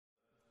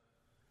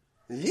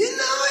You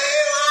know where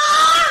you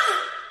are?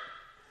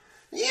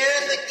 You're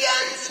in the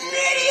Guns and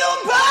Radio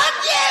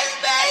podcast,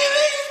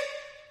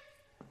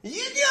 baby.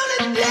 You're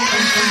gonna die.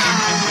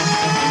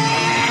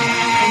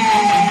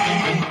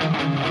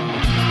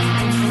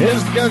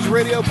 It's the Guns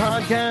Radio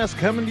podcast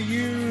coming to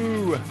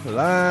you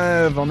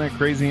live on that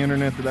crazy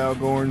internet that Al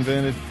Gore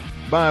invented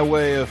by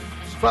way of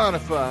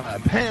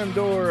Spotify,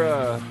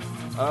 Pandora,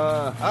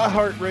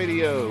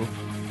 iHeartRadio,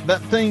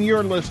 that thing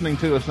you're listening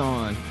to us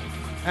on,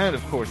 and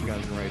of course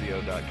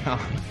GunsandRadio.com.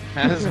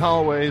 As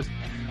always,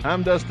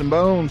 I'm Dustin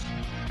Bones.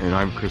 And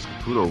I'm Chris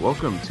Caputo.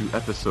 Welcome to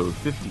episode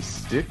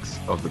 56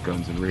 of the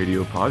Guns and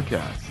Radio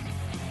podcast.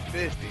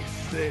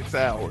 56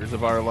 hours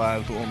of our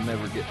lives we'll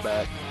never get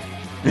back.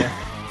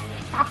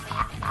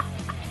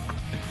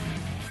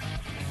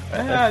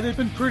 They've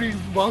been pretty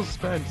well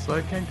spent, so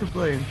I can't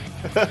complain.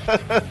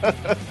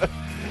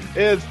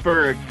 It's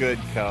for a good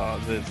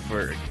cause. It's for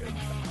a good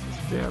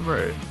cause. Damn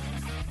right.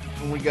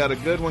 We got a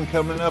good one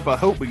coming up. I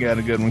hope we got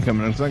a good one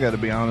coming up, because I got to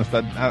be honest,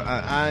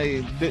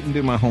 I didn't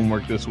do my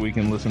homework this week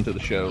and listen to the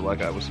show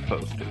like I was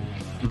supposed to.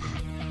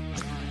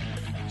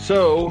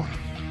 So,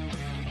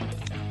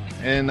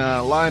 in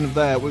line of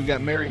that, we've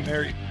got Mary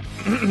Mary.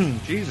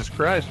 Jesus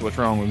Christ, what's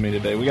wrong with me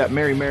today? We got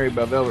Mary Mary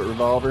by Velvet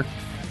Revolver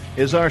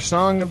is our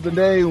song of the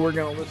day. We're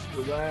going to listen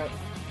to that.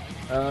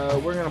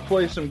 We're going to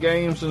play some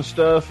games and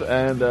stuff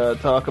and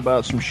talk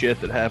about some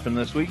shit that happened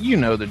this week. You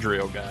know the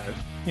drill, guys.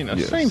 You know,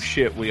 yes. Same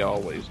shit we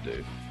always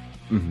do.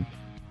 Mm-hmm.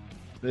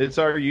 It's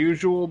our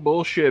usual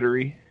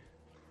bullshittery.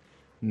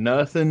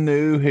 Nothing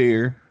new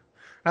here.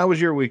 How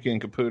was your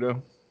weekend,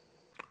 Caputo?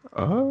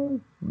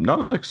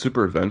 Not like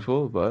super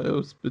eventful, but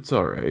it's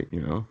all right.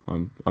 You know,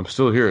 I'm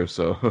still here,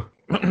 so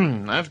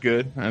That's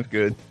good. That's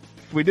good.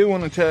 We do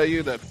want to tell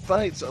you that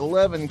Fights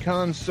 11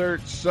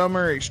 Concert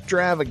Summer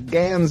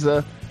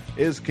Extravaganza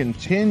is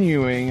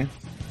continuing,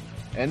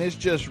 and it's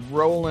just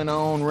rolling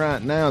on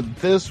right now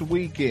this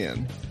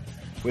weekend,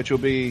 which will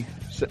be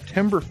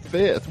September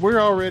 5th.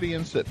 We're already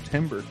in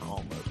September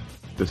almost.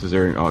 this is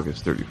airing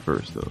August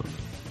 31st, though.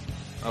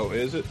 Oh,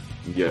 is it?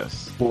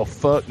 Yes. Well,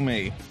 fuck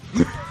me.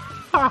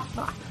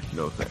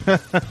 No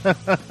thanks.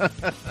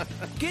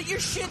 Get your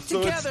shit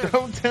So it's together.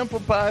 Stone Temple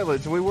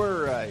Pilots. We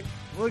were right.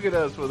 Look at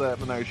us with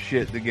having our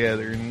shit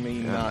together and me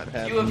not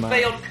having You have mine.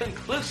 failed Screwing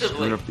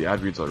conclusively. up the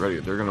ad reads already.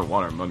 They're gonna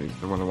want our money.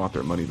 They're gonna want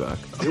their money back.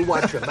 You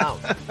watch your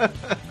mouth.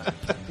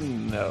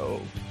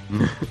 No.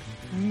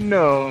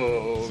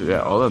 No. So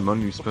yeah, all that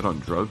money you spent on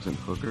drugs and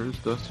hookers,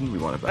 Dustin, we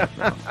want it back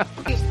now.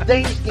 These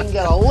things can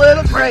get a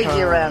little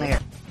crazy around here.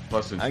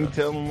 Plus, I can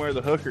tell them where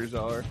the hookers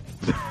are.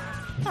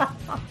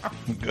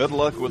 Good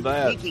luck with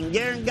that. Speaking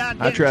darn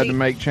goddamn I tried to cheap.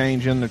 make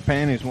change in their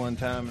panties one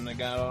time and they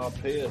got all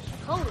pissed.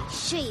 Holy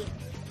shit.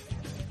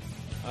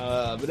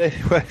 But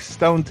anyway,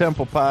 Stone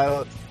Temple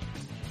Pilots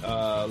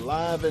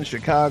live in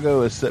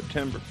Chicago is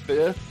September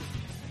 5th.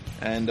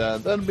 And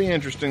that'll be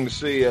interesting to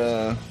see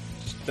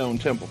Stone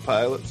Temple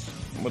Pilots,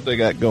 what they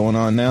got going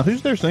on now.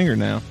 Who's their singer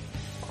now?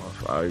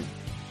 I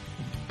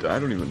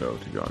don't even know,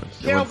 to be honest.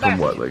 They Carol went from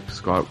what, Baskin. like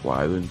Scott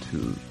Weiland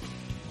to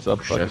Some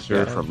fucking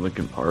Chester guy. from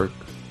Linkin Park,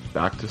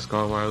 back to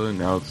Scott Weiland,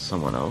 now it's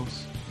someone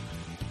else.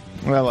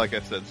 Well, like I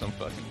said, some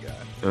fucking guy.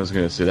 I was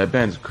gonna say that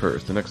band's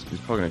cursed. The next he's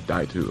probably gonna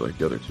die too, like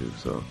the other two.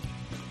 So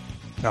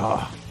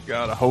Oh,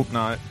 God, I hope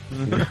not.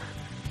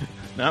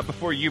 Not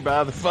before you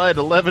buy the Fight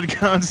 11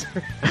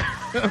 concert.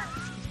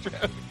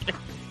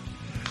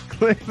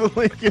 Click the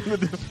link in the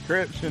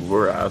description.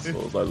 we're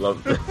assholes. I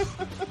love this.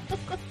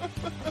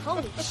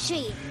 Holy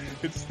shit.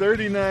 It's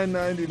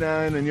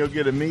 $39.99 and you'll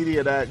get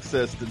immediate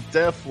access to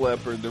Def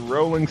Leppard, the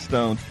Rolling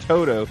Stones,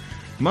 Toto,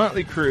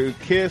 Motley Crue,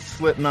 Kiss,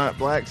 Slipknot,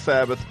 Black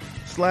Sabbath,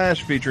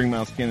 Slash featuring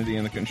Mouse Kennedy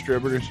and the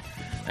Constributors.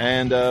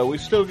 And we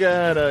still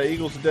got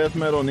Eagles of Death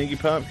Metal and Iggy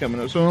Pop coming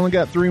up. So we only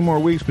got 3 more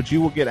weeks, but you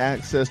will get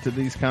access to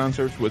these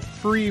concerts with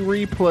free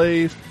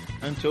replays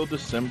until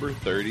December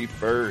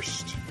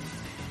 31st.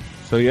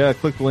 So yeah,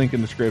 click the link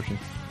in the description.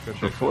 Go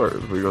check it out. Before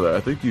we go there, I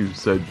think you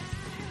said.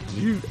 Did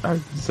you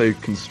say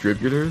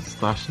Constributors?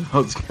 Slash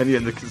Mouse Kenny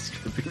and the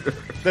Constributor.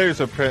 There's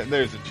a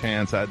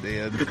chance I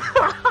did.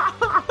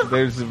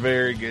 There's a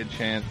very good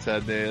chance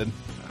I did.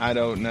 I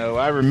don't know.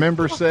 I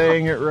remember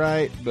saying it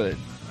right, but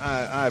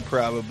I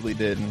probably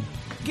didn't.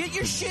 Get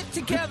your shit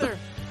together.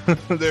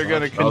 They're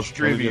gonna Slash Mouse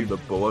Kenny contribute. and the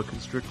boa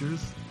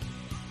constrictors.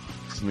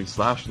 I mean,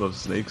 Slash loves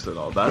snakes and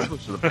all. That's what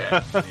should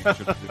have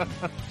been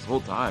this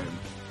whole time.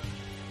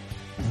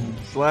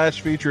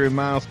 Slash featuring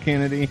Miles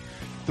Kennedy,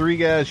 3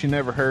 guys you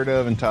never heard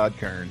of, and Todd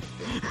Kern.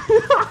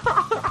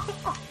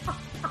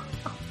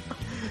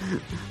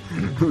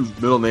 Whose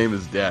middle name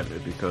is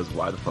David, because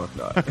why the fuck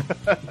not?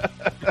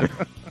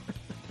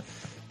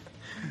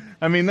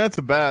 I mean, that's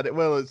about it.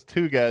 Well, it's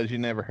 2 guys you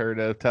never heard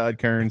of, Todd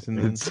Kearns, and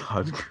then It's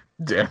Todd.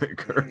 Damn it,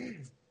 Kurt.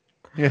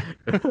 yeah.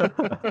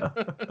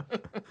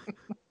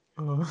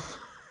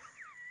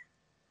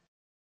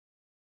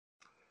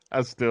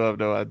 I still have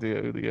no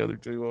idea who the other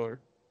 2 are.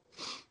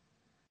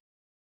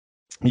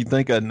 You'd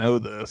think I'd know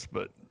this,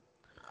 but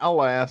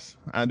alas,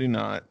 I do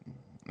not.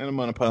 And I'm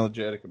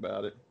unapologetic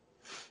about it.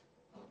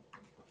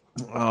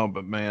 Oh,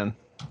 but man,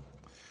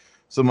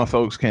 So my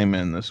folks came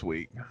in this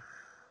week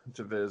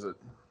to visit,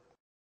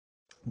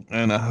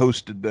 and I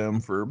hosted them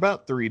for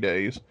about 3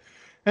 days.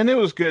 And it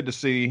was good to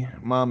see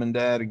Mom and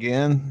Dad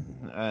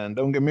again. And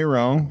don't get me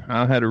wrong,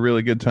 I had a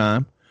really good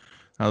time.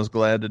 I was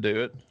glad to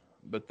do it.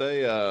 But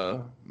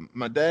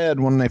my dad,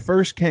 when they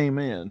first came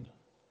in,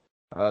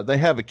 they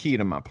have a key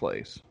to my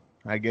place.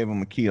 I gave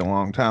them a key a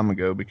long time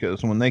ago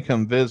because when they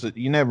come visit,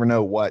 you never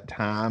know what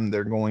time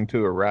they're going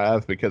to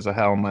arrive because of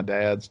how my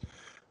dad's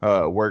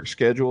work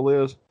schedule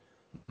is.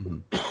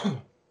 Mm-hmm.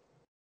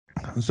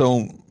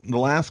 So the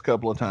last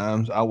couple of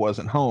times I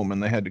wasn't home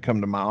and they had to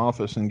come to my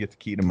office and get the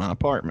key to my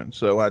apartment.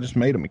 So I just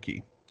made them a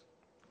key.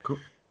 Cool.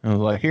 I was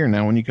like, here,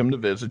 now when you come to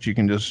visit, you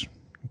can just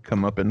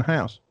come up in the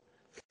house.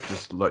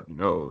 Just let you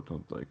know.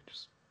 Don't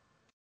just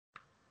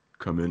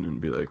come in and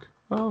be like,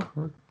 oh,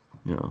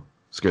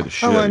 scare the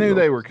shit. Oh, I knew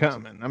they were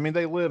coming. I mean,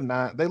 they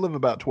live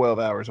about 12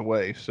 hours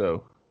away.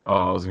 So.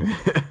 Oh, I was gonna.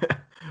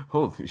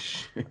 Holy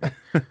shit.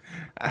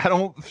 I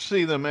don't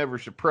see them ever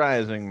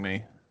surprising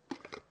me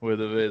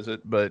with a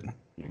visit, but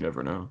you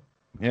never know.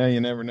 Yeah,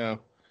 you never know.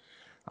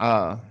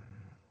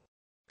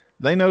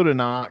 They know to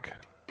knock.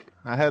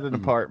 I had an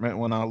apartment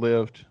when I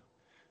lived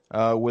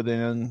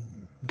within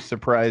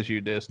surprise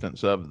you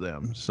distance of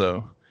them,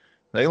 so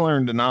they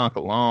learned to knock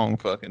a long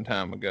fucking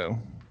time ago.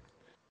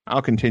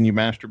 I'll continue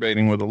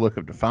masturbating with a look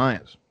of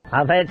defiance.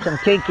 I've had some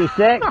kinky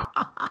sex.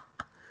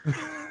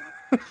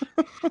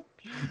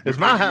 It's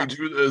my house.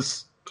 You do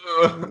this.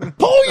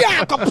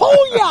 Booyah!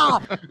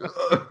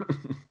 Booyah!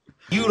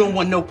 You don't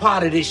want no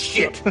part of this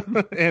shit.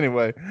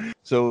 Anyway,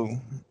 so,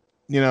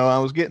 I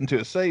was getting to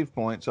a save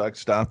point so I could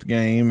stop the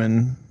game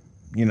and,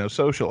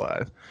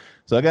 socialize.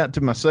 So I got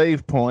to my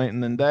save point,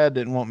 and then Dad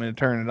didn't want me to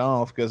turn it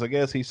off because I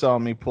guess he saw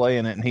me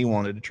playing it and he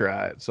wanted to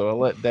try it. So I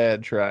let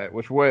Dad try it,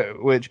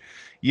 which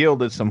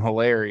yielded some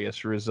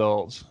hilarious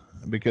results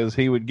because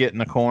he would get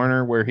in a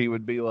corner where he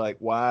would be like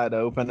wide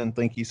open and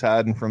think he's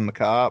hiding from the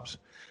cops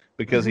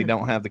because he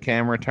don't have the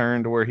camera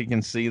turned to where he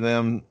can see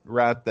them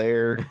right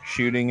there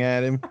shooting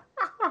at him.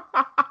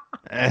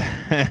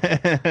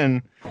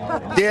 And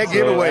yeah,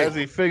 giveaway. As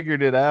he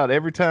figured it out,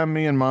 every time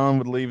me and Mom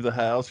would leave the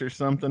house or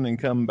something and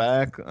come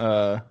back,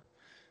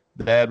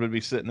 Dad would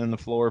be sitting in the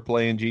floor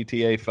playing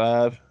GTA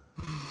 5,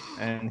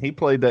 and he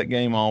played that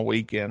game all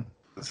weekend.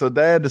 So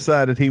Dad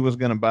decided he was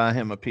going to buy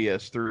him a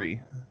PS3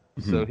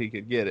 so he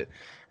could get it.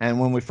 And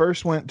when we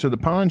first went to the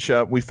pawn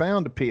shop, we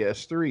found a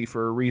PS3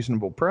 for a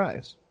reasonable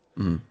price.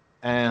 Mm-hmm.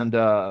 And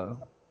of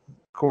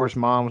course,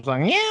 Mom was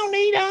like, "You don't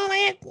need all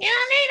that. You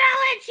don't need all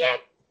that shit."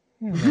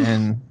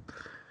 And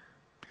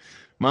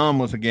Mom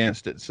was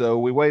against it, so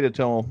we waited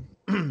till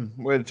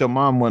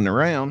Mom wasn't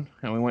around,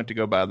 and we went to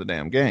go buy the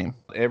damn game.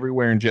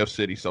 Everywhere in Jeff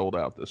City sold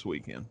out this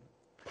weekend.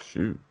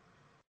 Shoot.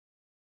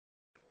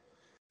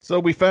 So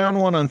we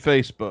found one on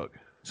Facebook.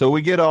 So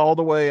we get all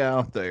the way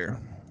out there,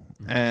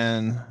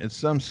 and it's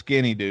some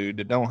skinny dude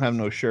that don't have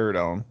no shirt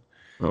on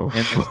in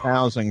this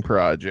housing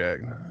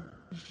project.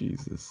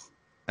 Jesus.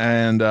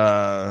 And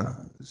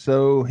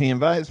so he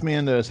invites me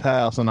into his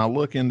house, and I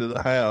look into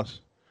the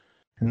house,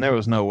 and there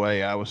was no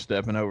way I was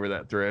stepping over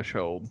that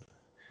threshold.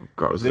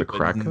 God, was it a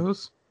crack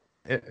house?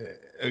 I'm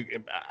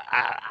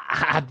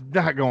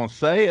not going to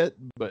say it,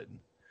 but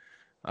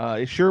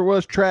it sure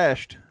was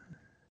trashed.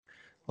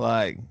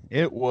 Like,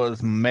 it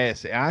was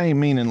messy. I ain't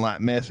meaning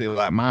like messy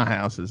like my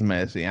house is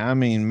messy. I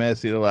mean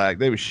messy like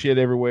there was shit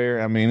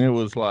everywhere. I mean, it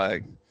was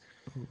like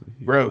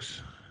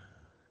gross.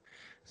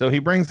 So he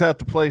brings out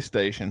the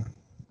PlayStation,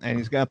 and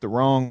he's got the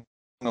wrong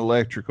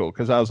electrical,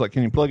 because I was like,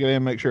 can you plug it in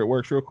and make sure it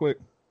works real quick?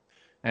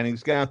 And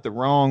he's got the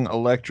wrong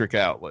electric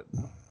outlet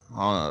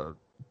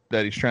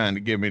that he's trying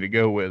to get me to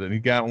go with. And he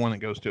got one that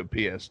goes to a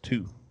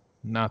PS2,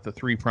 not the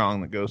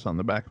 3-prong that goes on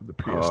the back of the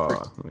PS3.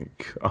 Oh, my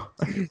God.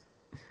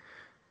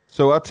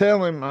 So I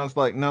tell him, I was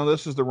like, no,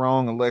 this is the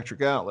wrong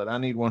electric outlet. I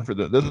need one for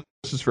this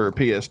is for a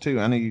PS2.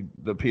 I need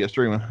the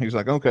PS3 one. He's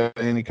like, okay.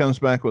 And he comes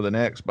back with an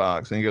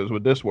Xbox, and he goes,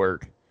 would this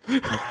work?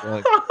 Like,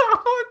 what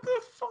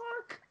the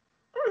fuck?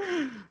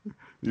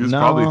 He was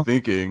probably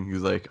thinking,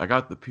 he's like, I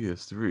got the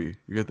PS3.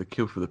 You got the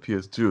kill for the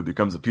PS2. It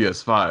becomes a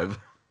PS5.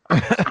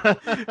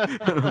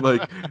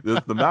 Like,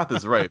 the math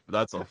is right, but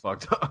that's all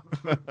fucked up.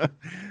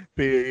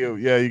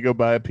 Yeah, you go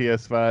buy a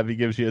PS5. He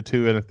gives you a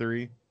 2 and a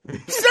 3.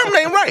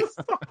 Something ain't right.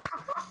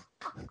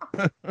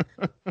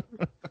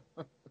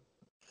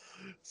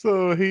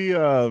 So he,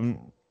 the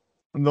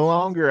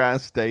longer I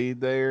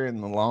stayed there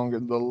and the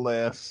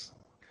less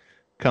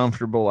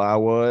comfortable I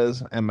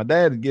was. And my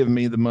dad had given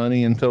me the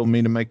money and told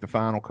me to make the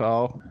final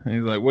call. And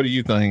he's like, what do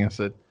you think? I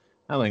said,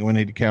 I think we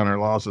need to count our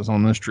losses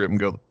on this trip and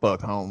go the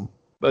fuck home.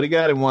 But he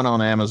got him one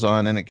on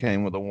Amazon, and it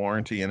came with a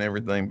warranty and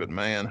everything. But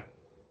man,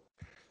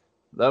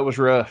 that was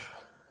rough.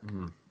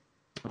 That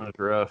was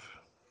rough.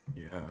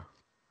 Yeah.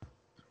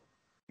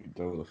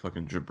 That was a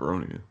fucking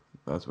jabroni.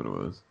 That's what it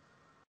was.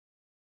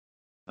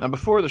 Now,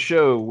 before the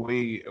show,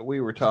 we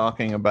were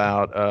talking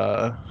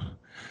about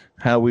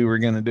how we were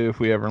going to do if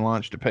we ever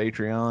launched a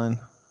Patreon,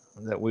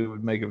 that we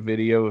would make a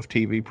video of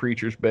TV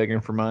preachers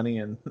begging for money.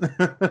 And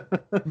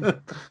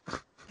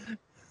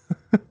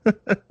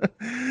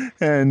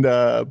and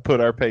put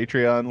our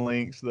Patreon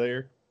links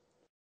there.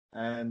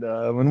 And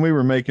when we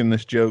were making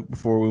this joke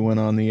before we went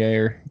on the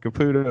air,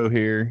 Caputo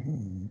here,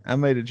 I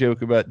made a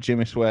joke about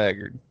Jimmy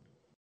Swaggart.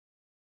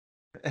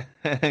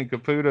 And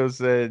Caputo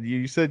said,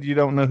 you said you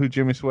don't know who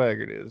Jimmy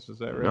Swaggart is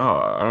that right? No,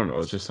 I don't know.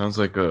 It just sounds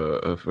like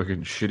a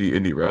fucking shitty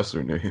indie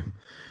wrestler name.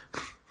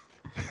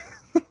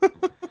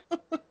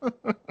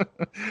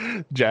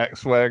 Jack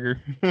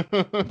Swagger.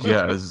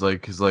 Yeah, it's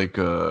like his like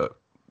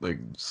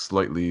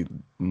slightly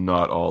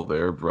not all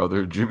there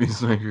brother, Jimmy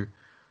Swaggart.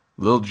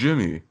 Little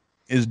Jimmy.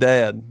 His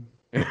dad.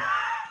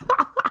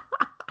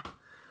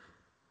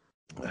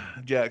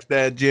 Jack's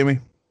dad, Jimmy.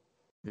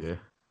 Yeah.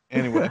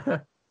 Anyway.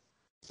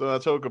 So I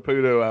told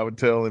Caputo I would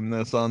tell him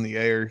this on the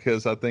air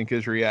because I think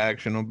his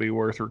reaction will be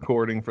worth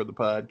recording for the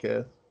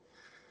podcast.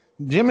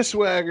 Jimmy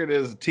Swaggart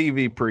is a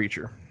TV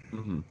preacher.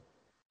 Mm-hmm.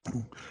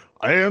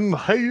 And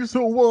he's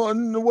the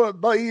one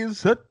with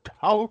days that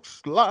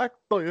talks like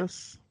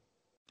this.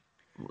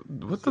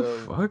 What the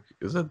fuck?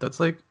 That's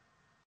like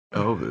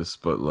Elvis,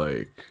 but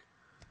like...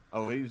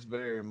 Oh, he's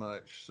very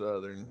much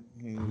Southern.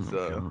 He's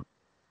So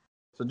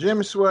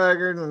Jimmy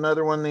Swaggart,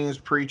 another one of these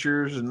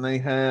preachers, and they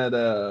had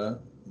a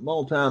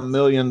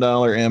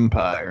multi-million-dollar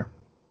empire.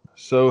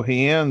 So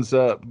he ends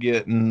up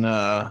getting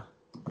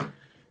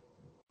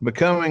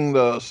becoming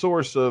the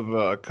source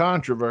of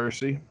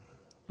controversy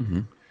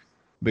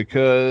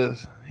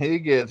because he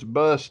gets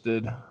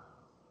busted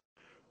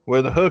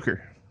with a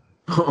hooker.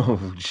 Oh,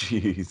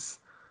 jeez.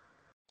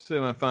 See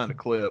if I find a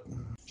clip.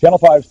 Channel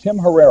 5's Tim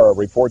Herrera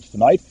reports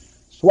tonight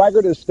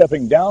Swaggart is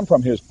stepping down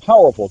from his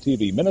powerful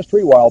TV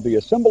ministry while the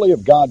Assembly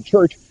of God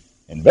Church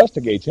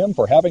investigates him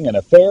for having an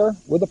affair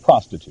with a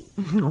prostitute.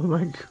 Oh,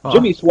 my God.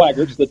 Jimmy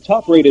Swaggart's the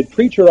top-rated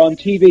preacher on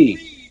TV.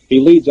 He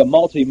leads a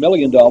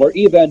multi-million-dollar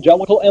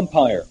evangelical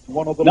empire.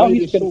 Now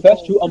he's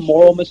confessed to a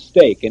moral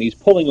mistake, and he's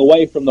pulling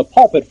away from the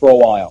pulpit for a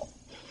while.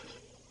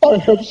 I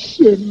have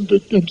sinned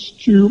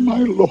against you, my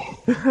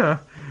Lord.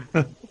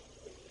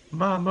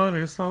 My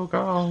money's so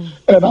gone.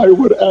 And I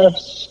would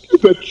ask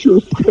that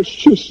your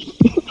precious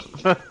blood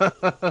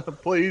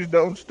Please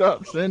don't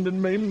stop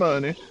sending me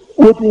money.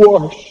 would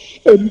wash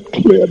and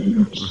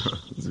cleanse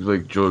It's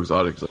like Joe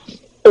Exotic's like,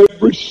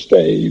 every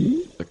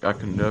stain I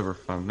can never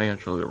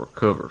financially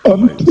recover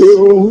from this.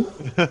 until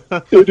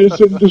it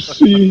is in the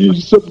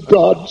seas of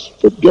God's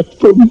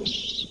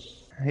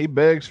forgetfulness. He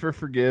begs for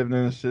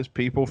forgiveness. His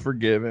people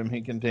forgive him.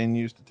 He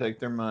continues to take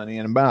their money.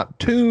 And about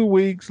 2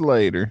 weeks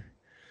later,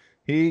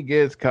 he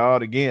gets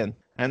caught again.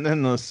 And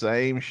then the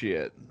same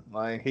shit.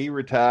 Like, he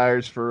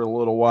retires for a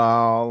little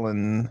while,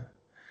 and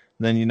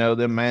then, you know,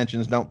 them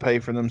mansions don't pay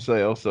for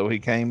themselves. So he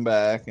came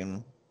back,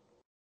 and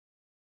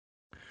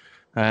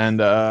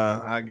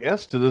I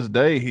guess to this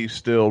day, he's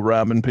still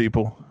robbing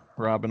people,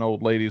 robbing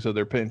old ladies of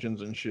their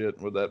pensions and shit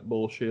with that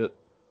bullshit.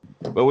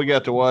 But we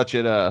got to watch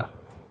it,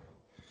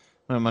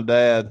 my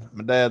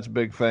dad's a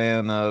big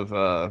fan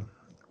of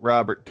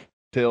Robert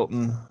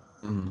Tilton,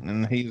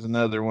 and he's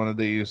another one of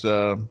these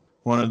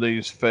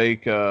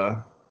fake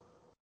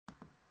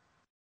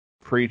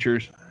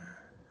preachers.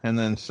 And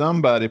then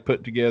somebody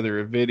put together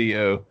a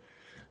video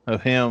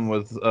of him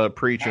with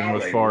preaching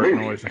with fart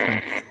noises.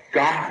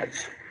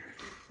 God's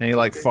And he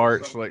like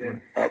farts like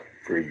up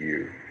for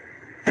you.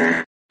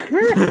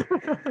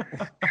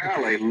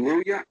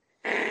 Hallelujah.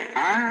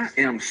 I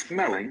am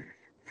smelling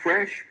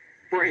fresh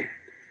bread.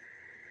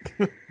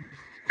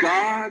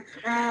 God's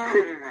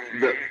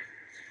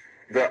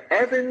the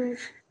ovens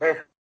of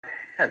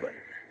heaven.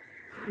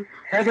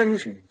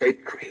 Heaven's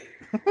bakery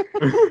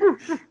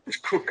is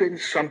cooking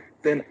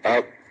something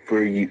up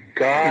for you.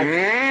 God.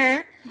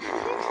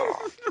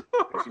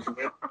 This is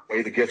the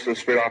way the gifts of the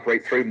Spirit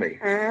operate through me.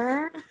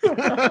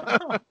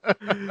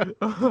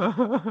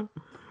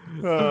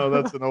 Oh,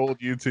 that's an old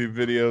YouTube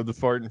video, the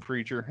farting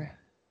preacher.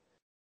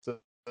 So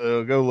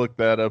go look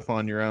that up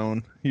on your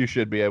own. You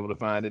should be able to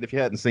find it if you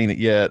hadn't seen it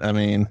yet. I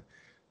mean,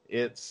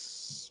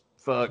 it's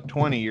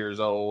 20 years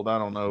old. I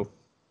don't know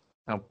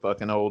how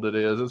fucking old it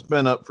is. It's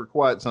been up for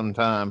quite some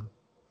time.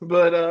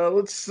 But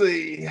let's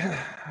see.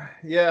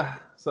 Yeah,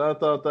 so I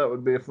thought that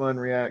would be a fun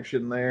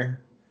reaction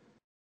there.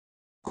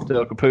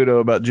 Tell Caputo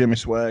about Jimmy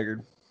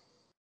Swaggart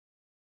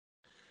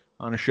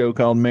on a show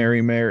called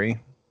Mary Mary.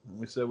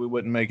 We said we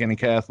wouldn't make any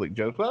Catholic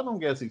jokes. Well, I don't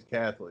guess he's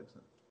Catholic.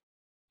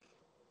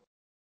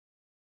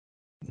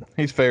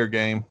 He's fair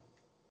game.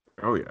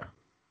 Oh, yeah.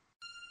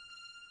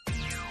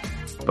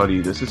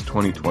 Buddy, this is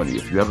 2020.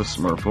 If you have a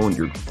smartphone,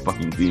 you're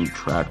fucking being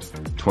tracked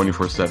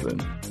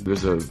 24/7.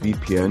 There's a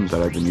VPN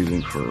that I've been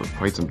using for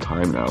quite some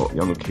time now,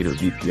 the Locator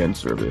VPN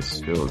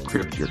service. It'll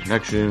encrypt your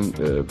connection,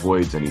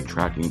 avoids any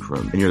tracking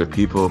from any other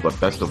people, but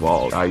best of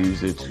all, I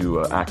use it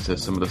to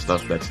access some of the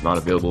stuff that's not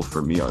available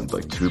for me on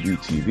like Tubi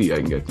TV. I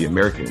can get the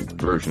American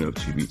version of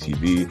Tubi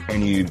TV,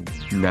 any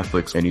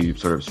Netflix, any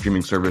sort of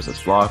streaming service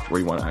that's blocked,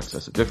 where you want to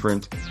access a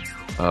different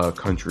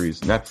country's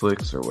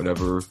Netflix or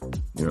whatever,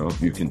 you know,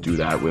 you can do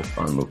that with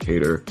on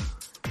Locator.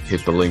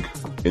 Hit the link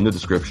in the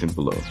description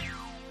below.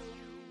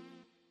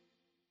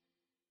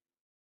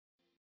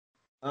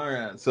 All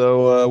right. right,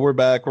 so we're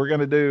back. We're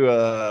gonna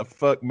do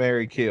fuck,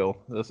 marry, kill.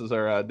 This is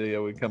our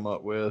idea we come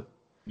up with.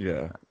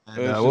 Yeah,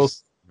 And,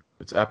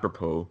 it's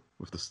apropos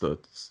with the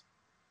studs,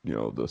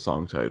 the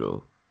song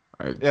title.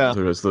 Yeah.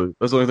 So that's the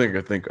only thing I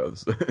could think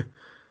of.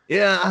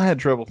 Yeah, I had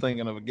trouble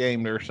thinking of a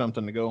game or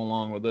something to go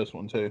along with this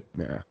one too.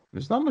 Yeah,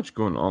 there's not much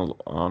going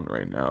on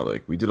right now.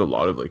 Like we did a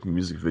lot of like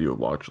music video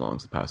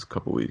watch-alongs the past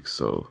couple weeks,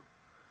 so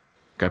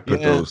I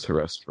put those to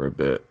rest for a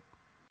bit.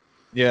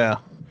 Yeah,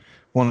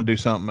 want to do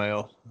something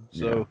else.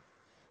 So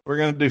we're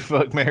gonna do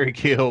fuck, marry,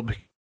 kill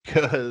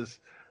because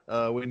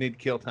we need to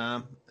kill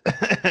time.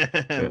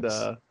 And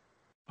yes.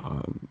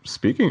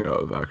 Speaking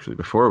of, actually,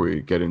 before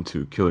we get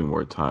into killing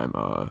more time,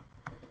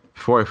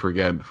 before we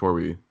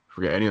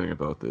forget anything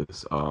about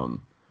this,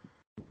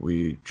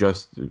 we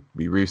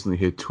recently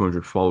hit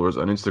 200 followers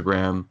on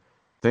Instagram.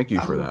 Thank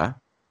you for that.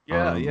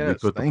 We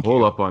put the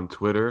poll up on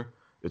Twitter.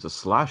 It's a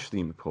Slash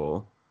themed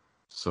poll,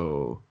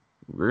 so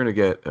we're gonna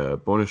get a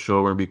bonus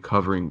show. We're gonna be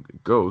covering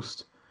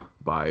Ghost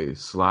by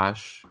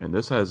Slash, and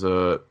this has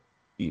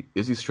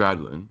Izzy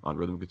Stradlin on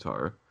rhythm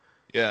guitar.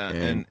 Yeah,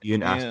 and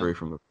Ian Astbury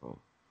from the phone.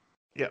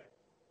 Yep.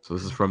 So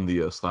this is from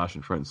the Slash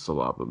and Friends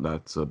solo album.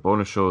 That's a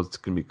bonus show. It's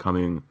gonna be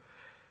coming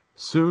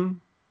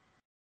soon.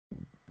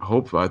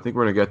 I think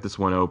we're gonna get this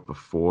one out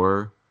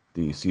before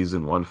the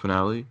season 1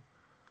 finale.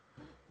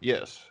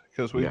 Yes,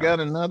 because we've got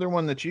another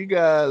one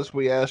that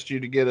we asked you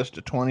to get us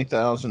to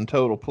 20,000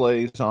 total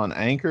plays on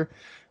Anchor,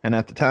 and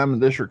at the time of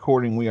this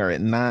recording, we are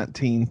at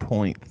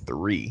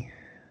 19.3.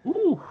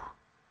 Ooh.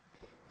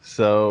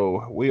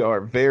 So we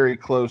are very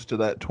close to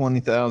that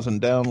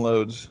 20,000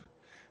 downloads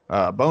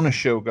bonus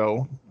show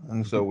goal,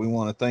 and so we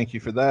want to thank you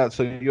for that.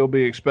 So you'll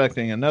be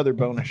expecting another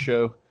bonus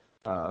show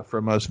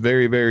from us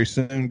very, very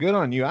soon. Good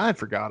on you. I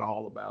forgot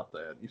all about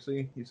that. You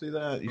see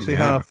that? You see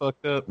how I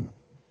fucked up?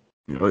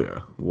 Oh yeah,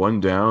 one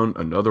down,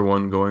 another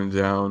one going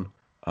down,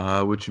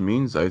 which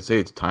means I'd say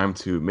it's time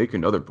to make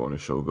another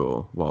bonus show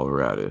goal while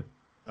we're at it.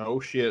 Oh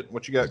shit!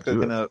 What you got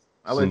cooking up?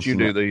 I'll let you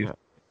do these.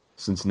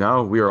 Since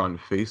now we are on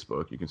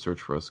Facebook, you can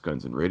search for us,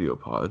 Guns and Radio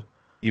Pod.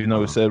 Even though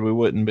we said we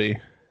wouldn't be.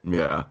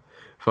 Yeah,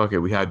 fuck it,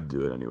 we had to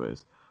do it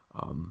anyways.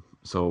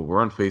 So we're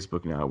on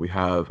Facebook now. We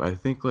have, I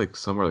think,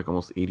 somewhere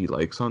almost 80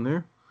 likes on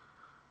there.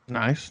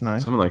 Nice.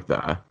 Something like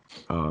that.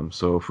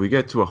 So if we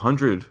get to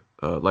 100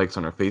 likes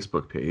on our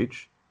Facebook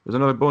page, there's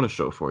another bonus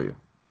show for you.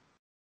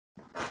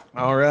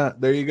 All right,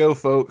 there you go,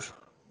 folks.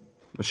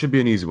 It should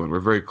be an easy one. We're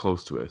very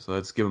close to it, so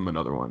let's give them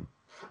another one.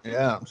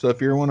 Yeah, so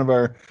if you're one of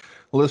our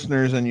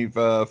listeners and you've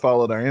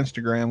followed our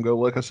Instagram, go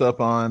look us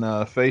up on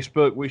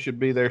Facebook. We should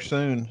be there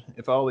soon.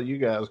 If all of you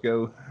guys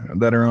go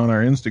that are on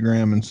our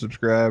Instagram and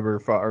subscribe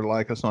or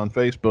like us on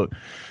Facebook,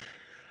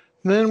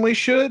 then we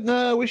shouldn't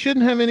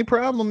have any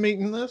problem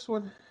meeting this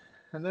one.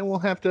 And then we'll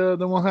have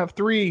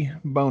 3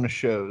 bonus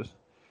shows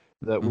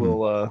that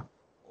we'll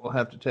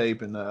have to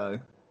tape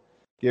and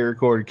get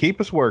recorded. Keep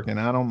us working.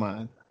 I don't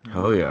mind.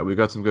 Hell yeah, we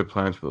got some good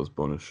plans for those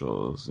bonus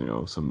shows.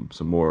 Some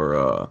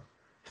more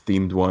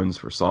themed ones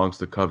for songs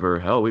to cover.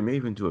 Hell, we may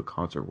even do a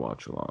concert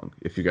watch along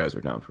if you guys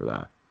are down for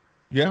that.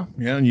 Yeah.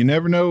 You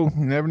never know.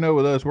 You never know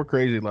with us. We're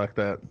crazy like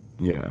that.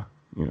 Yeah.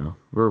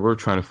 We're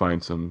trying to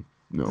find some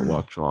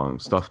watch along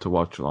stuff to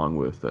watch along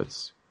with.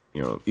 That's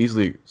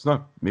easily. It's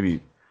not maybe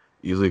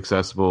easily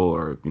accessible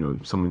or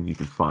something you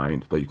can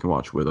find that you can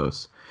watch with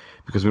us,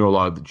 because we know a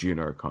lot of the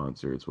GNR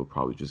concerts will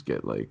probably just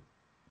get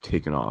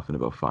taken off in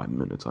about 5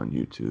 minutes on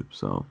YouTube.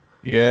 So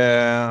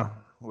yeah.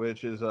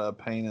 Which is a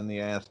pain in the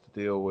ass to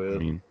deal with. I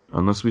mean,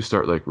 unless we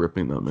start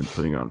ripping them and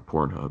putting it on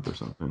Pornhub or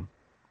something.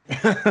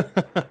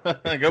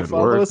 Go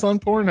follow us on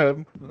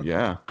Pornhub.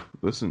 Yeah,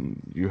 listen,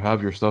 you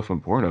have your stuff on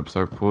Pornhub.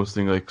 Start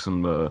posting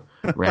some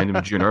random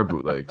GNR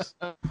bootlegs.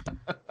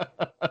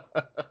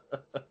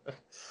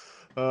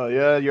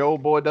 Yeah, your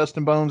old boy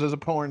Dustin Bones is a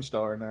porn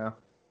star now.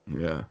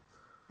 Yeah,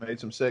 made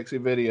some sexy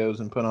videos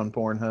and put on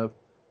Pornhub.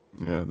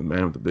 Yeah, the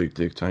man with the big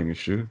dick tying his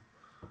shoe.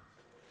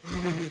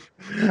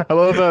 I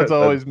love how it's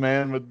always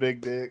man with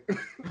big dick.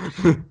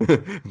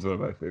 It's one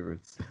of my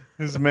favorites.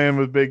 It's man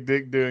with big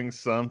dick doing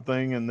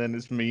something, and then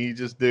it's me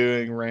just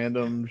doing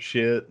random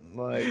shit,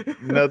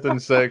 nothing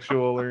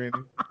sexual or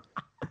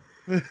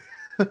anything.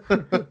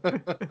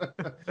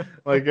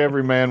 Like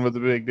every man with a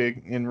big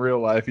dick in real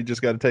life, you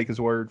just got to take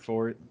his word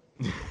for it.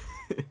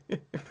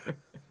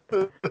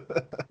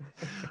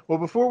 Well,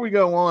 before we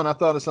go on, I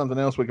thought of something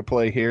else we could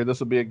play here.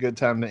 This will be a good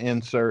time to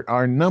insert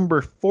our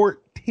number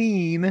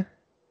 14.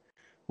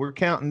 We're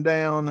counting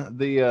down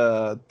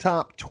the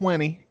top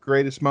 20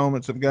 greatest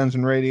moments of Guns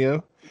and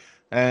Radio.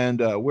 And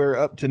we're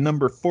up to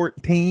number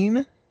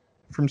 14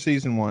 from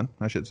season 1,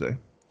 I should say.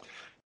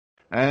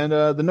 And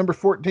the number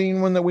 14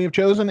 one that we've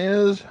chosen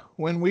is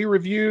when we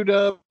reviewed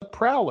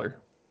Prowler.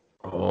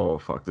 Oh,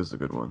 fuck, this is a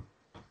good one.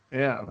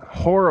 Yeah,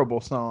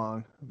 horrible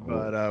song.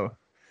 But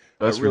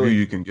best review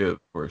you can give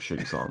for a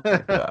shitty song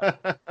like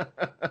that.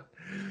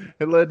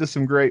 It led to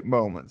some great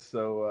moments.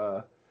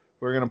 So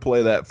we're going to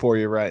play that for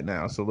you right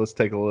now. So let's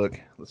take a look.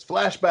 Let's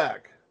flash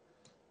back.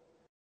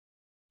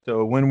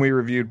 So when we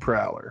reviewed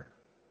Prowler.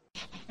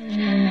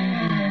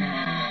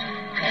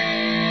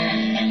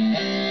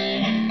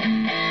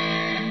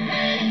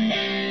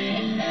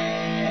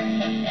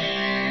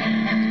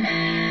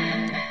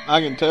 I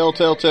can tell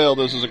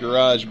this is a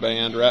garage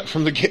band right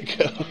from the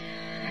get-go.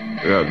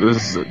 Yeah,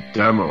 this is a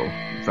demo,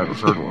 if I've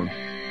ever heard one.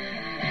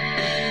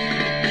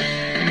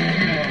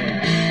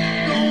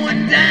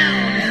 Going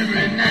down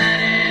every night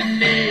and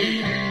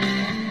day.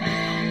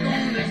 I'm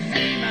going to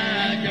see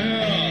my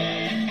girl.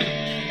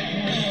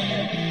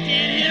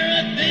 Can't hear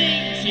a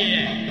thing she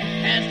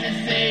has to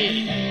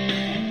say.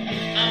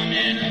 I'm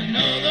in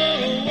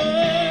another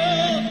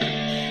world.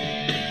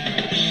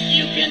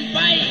 You can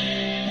fight,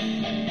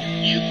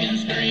 you can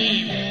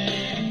scream,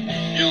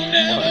 you'll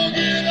never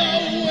get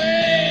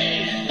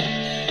away.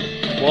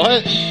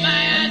 What?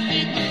 My eyes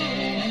see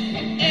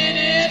through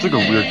It took a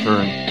weird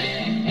turn.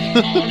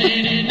 on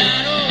any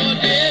night or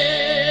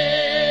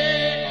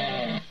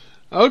day.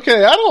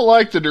 Okay, I don't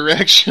like the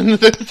direction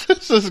that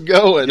this is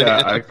going Yeah,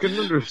 in. I can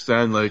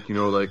understand, like, you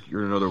know, like,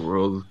 you're in another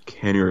world,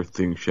 can't hear a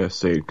thing she has to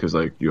say, because,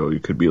 like, you know, you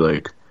could be,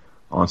 like,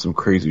 on some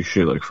crazy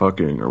shit, like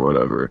fucking or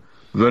whatever.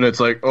 Then it's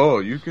like, oh,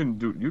 you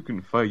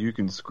can fight, you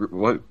can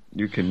what?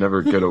 You can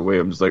never get away.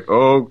 I'm just like,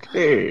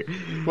 okay.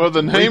 Well,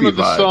 the name Rapey of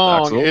the vibe,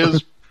 song Axel.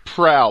 is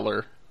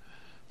Prowler.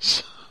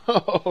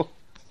 So,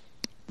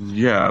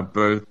 Yeah,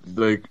 but,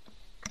 like,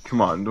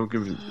 come on, don't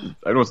give me,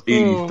 I know it's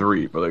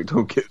 83, but, like,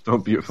 don't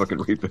be a fucking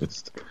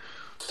rapist.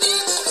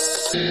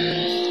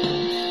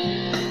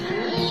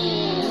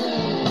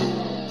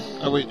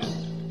 are we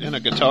in a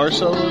guitar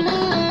solo?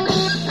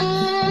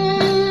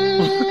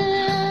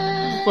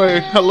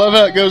 Wait, I love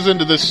how it goes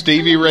into the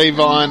Stevie Ray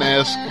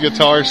Vaughan-esque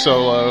guitar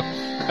solo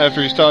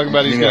after he's talking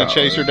about he's Yeah. gonna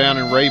chase her down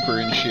and rape her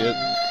and shit.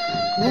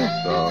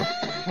 What the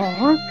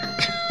fuck?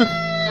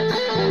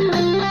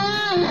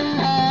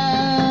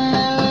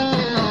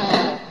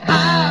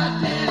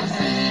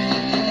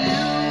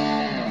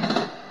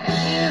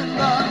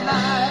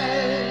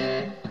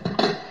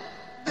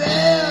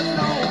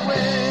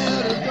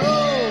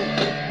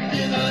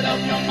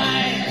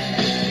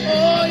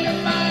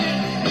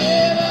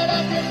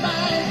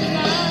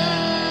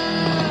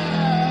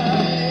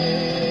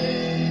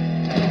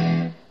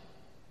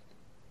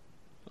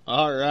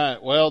 All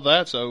right, well,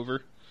 that's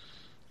over.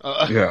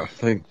 Yeah,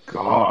 thank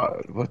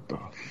God. What the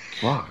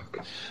fuck?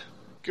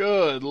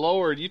 Good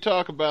Lord, you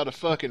talk about a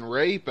fucking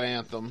rape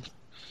anthem.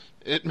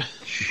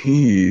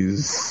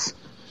 Jeez.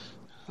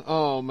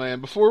 Oh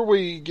man! Before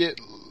we get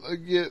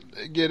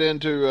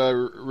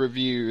into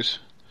reviews,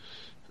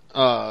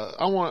 let's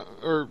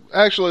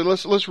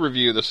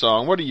review the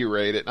song. What do you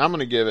rate it? I'm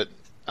gonna give it.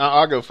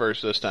 I'll go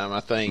first this time.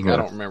 I think I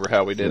don't remember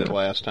how we did it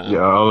last time.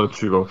 Yeah, I'll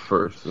let you go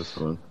first this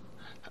one.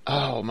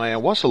 Oh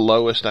man, what's the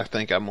lowest I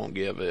think I'm gonna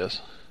give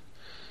this?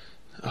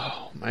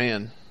 Oh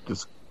man,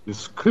 This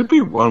could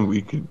be one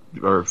we could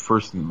our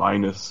first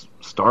minus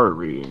star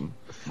rating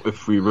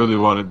if we really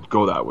want to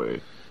go that way.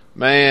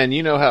 man,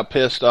 you know how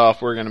pissed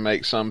off we're gonna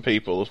make some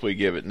people if we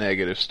give it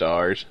negative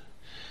stars.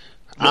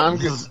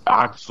 This is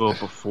Axel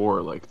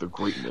before like the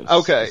greatness.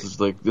 Okay.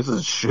 This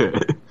is shit.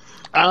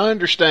 I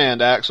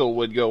understand Axel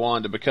would go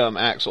on to become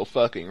Axel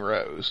fucking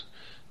Rose.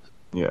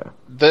 Yeah.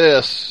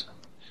 This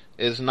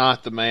is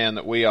not the man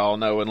that we all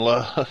know and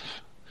love.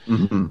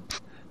 Mm-hmm.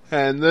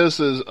 And this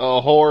is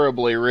a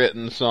horribly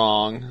written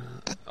song,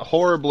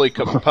 horribly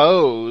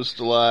composed.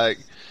 Like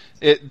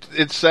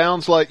it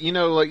sounds like, you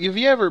know, like have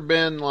you ever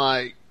been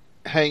like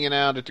hanging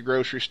out at the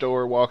grocery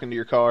store, walking to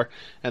your car,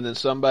 and then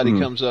somebody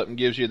comes up and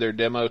gives you their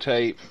demo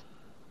tape?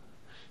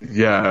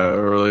 Yeah,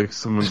 or like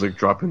someone's like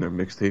dropping their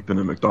mixtape in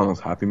a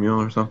McDonald's Happy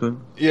Meal or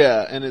something.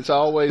 Yeah, and it's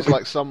always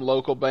like some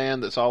local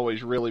band that's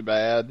always really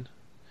bad.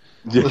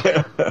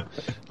 Yeah.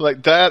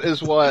 Like that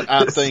is what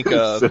I think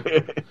of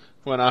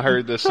when I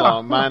heard this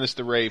song, minus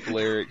the rape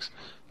lyrics.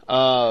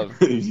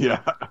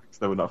 Yeah,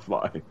 that would not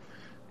fly.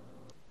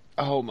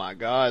 Oh my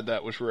God,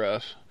 that was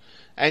rough.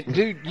 And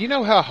dude, you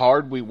know how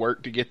hard we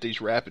worked to get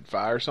these rapid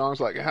fire songs?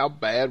 Like how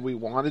bad we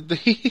wanted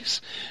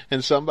these,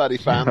 and somebody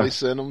finally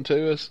sent them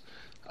to us.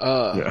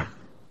 Yeah.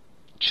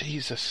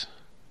 Jesus.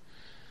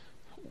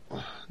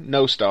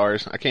 No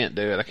stars. I can't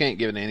do it. I can't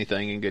give it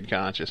anything in good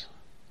conscience.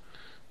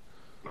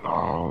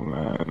 Oh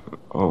man.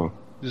 Oh.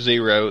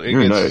 0. It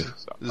You're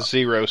gets nice.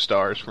 0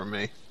 stars from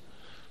me.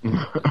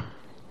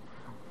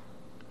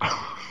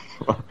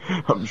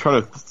 I'm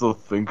trying to still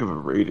think of a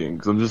rating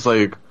because I'm just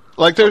like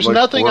there's I'm,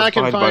 nothing I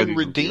can horrified by find these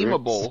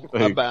redeemable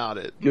lyrics. about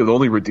it. Yeah, the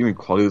only redeeming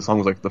quality of the song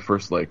was like the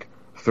first like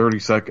 30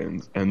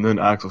 seconds, and then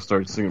Axel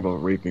started singing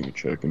about raping a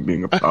chick and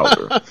being a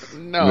prowler.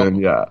 No. And then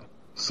yeah,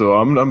 so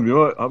I'm you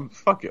know what?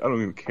 Fuck it, I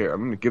don't even care.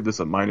 I'm gonna give this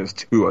a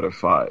 -2 out of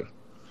 5.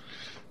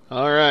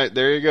 All right,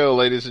 there you go,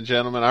 ladies and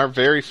gentlemen. Our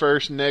very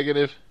first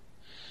negative.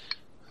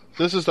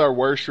 This is our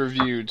worst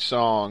reviewed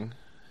song.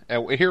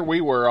 And here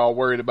we were all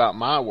worried about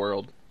My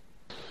World.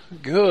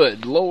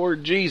 Good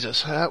Lord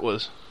Jesus, that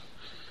was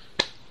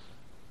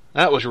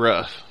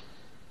rough.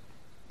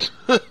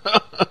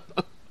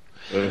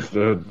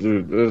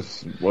 Dude,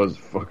 this was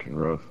fucking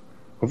rough.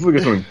 Hopefully we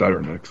get something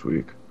better next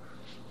week.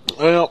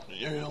 Well,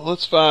 yeah,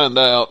 let's find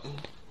out.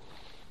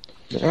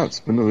 Yeah,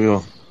 spin the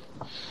wheel.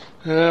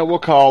 Yeah, we'll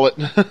call it.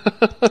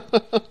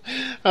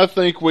 I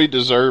think we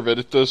deserve it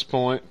at this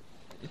point.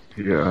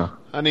 Yeah.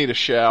 I need a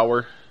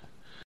shower.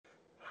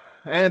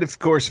 And of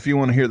course, if you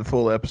want to hear the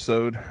full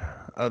episode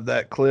of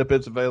that clip,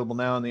 it's available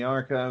now in the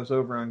archives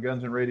over on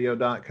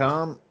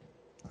gunsandradio.com.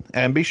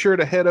 And be sure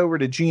to head over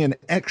to GN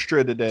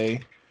Extra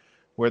today,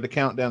 where the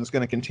countdown is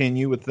going to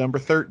continue with number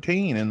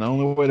 13. And the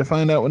only way to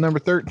find out what number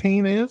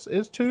 13 is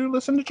to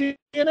listen to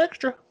GN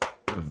Extra.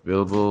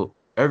 Available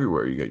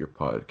everywhere you get your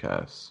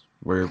podcasts,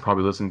 where you're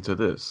probably listening to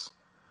this.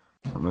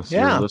 Unless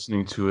you're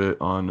listening to it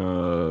on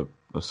a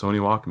Sony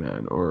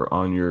Walkman or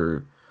on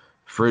your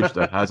fridge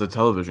that has a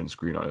television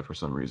screen on it for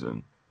some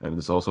reason. And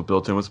it's also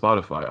built in with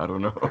Spotify. I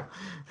don't know.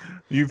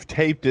 You've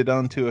taped it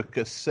onto a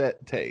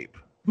cassette tape,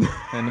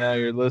 and now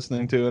you're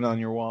listening to it on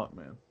your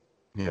Walkman.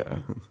 Yeah.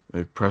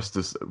 They pressed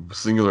this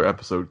singular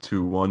episode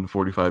to one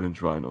 45-inch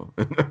vinyl.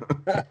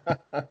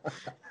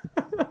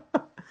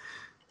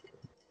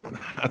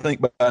 I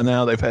think by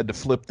now they've had to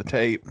flip the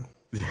tape.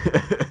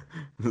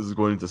 This is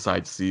going into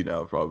side C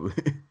now, probably.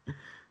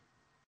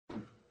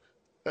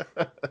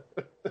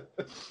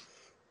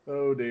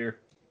 Oh, dear.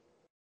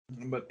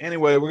 But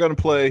anyway, we're going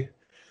to play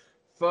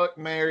Fuck,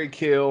 Marry,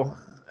 Kill.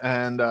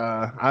 And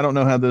I don't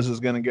know how this is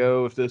going to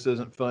go. If this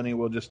isn't funny,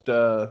 we'll just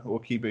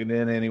we'll keep it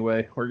in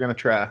anyway. We're going to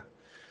try.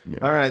 Yeah.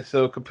 All right,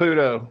 so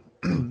Caputo,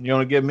 you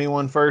want to give me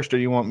one first, or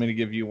you want me to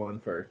give you one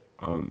first?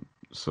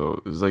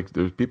 So it's like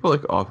there's people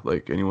like off,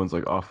 like anyone's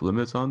like off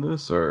limits on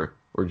this, or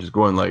just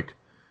going like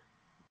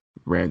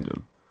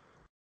random.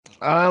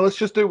 Let's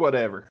just do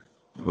whatever.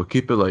 We'll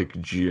keep it like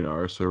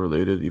GNR so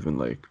related, even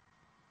like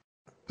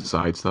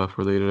side stuff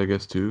related, I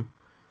guess too.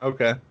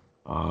 Okay.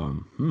 I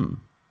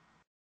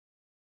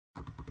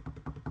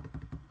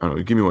don't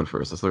know. Give me one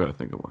first. I still gotta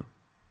think of one.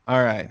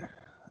 All right.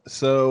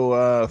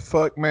 So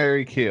fuck,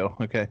 marry, kill.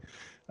 Okay.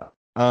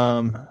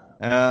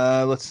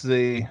 Let's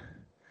see.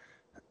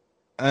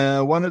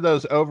 One of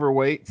those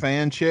overweight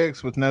fan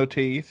chicks with no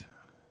teeth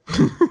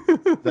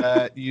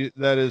that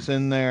is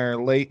in their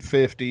late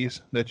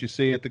 50s that you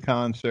see at the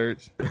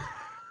concerts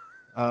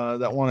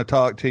that want to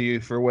talk to you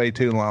for way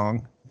too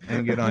long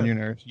and get on your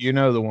nerves. You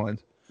know the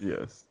ones.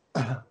 Yes.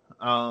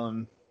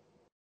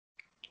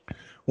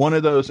 One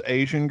of those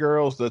Asian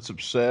girls that's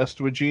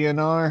obsessed with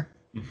GNR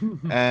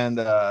and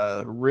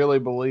really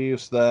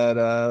believes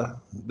that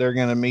they're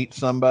going to meet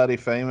somebody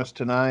famous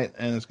tonight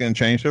and it's going to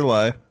change their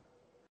life.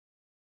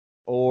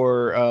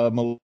 Or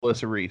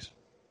Melissa Reese.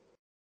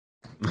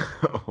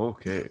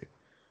 Okay.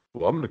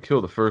 Well, I'm going to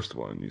kill the first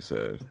one, you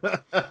said.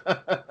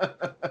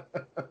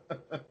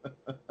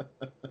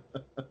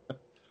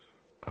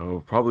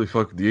 Oh, probably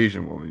fuck the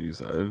Asian woman, you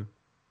said. And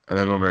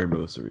then I'll marry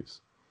Melissa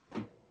Reese.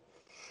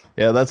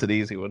 Yeah, that's an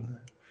easy one.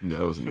 Yeah,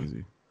 that wasn't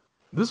easy.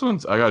 This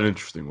one's, I got an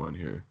interesting one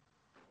here.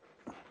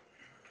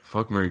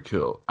 Fuck, marry,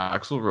 kill.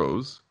 Axl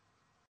Rose,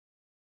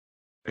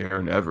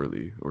 Aaron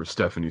Everly, or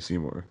Stephanie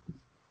Seymour.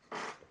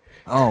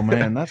 Oh,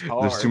 man, that's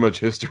hard. There's too much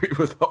history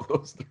with all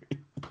those three.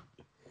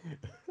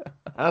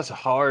 That's a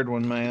hard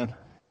one, man.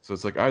 So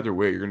it's like either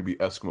way, you're going to be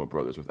Eskimo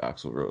brothers with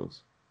Axl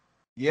Rose.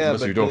 Yeah,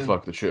 unless you don't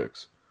fuck the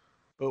chicks.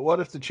 But what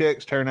if the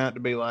chicks turn out to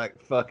be like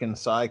fucking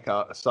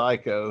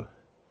psycho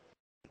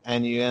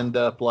and you end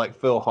up like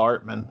Phil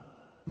Hartman?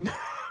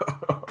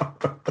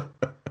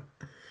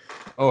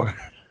 or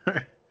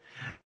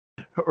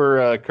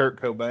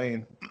Kurt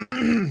Cobain.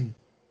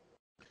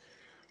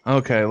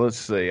 Okay, let's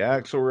see.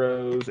 Axl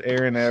Rose,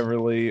 Aaron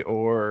Everly,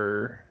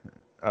 or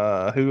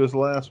who was the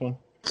last one?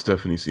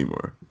 Stephanie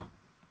Seymour.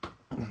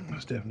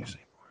 Stephanie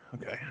Seymour.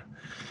 Okay.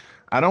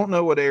 I don't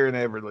know what Aaron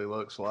Everly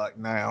looks like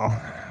now.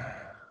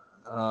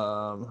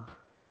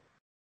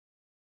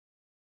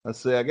 Let's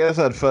see. I guess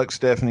I'd fuck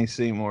Stephanie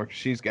Seymour because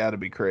she's got to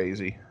be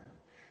crazy.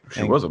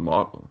 She was a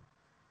model.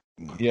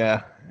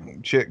 Yeah,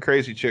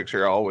 crazy chicks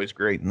are always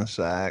great in the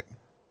sack.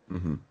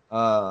 Mm-hmm.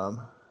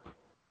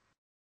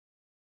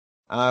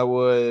 I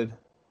would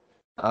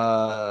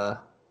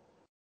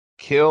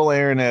kill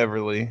Aaron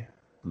Everly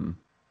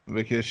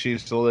because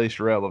she's the least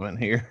relevant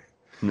here.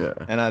 Yeah.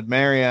 And I'd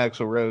marry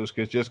Axl Rose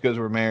because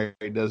we're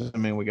married doesn't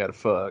mean we got to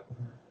fuck.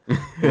 We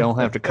don't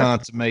have to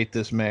consummate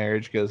this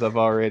marriage because I've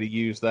already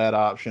used that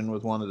option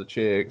with one of the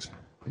chicks.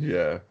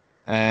 Yeah.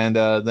 And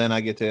then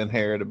I get to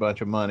inherit a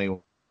bunch of money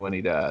when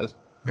he dies.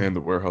 And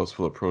the warehouse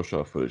full of pro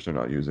shop footage they're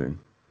not using.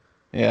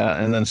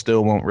 Yeah, and then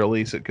still won't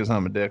release it because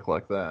I'm a dick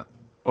like that.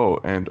 Oh,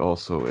 and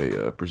also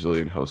a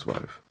Brazilian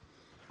housewife.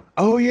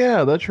 Oh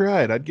yeah, that's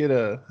right. I'd get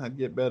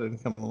better to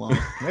come along.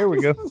 There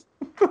we go.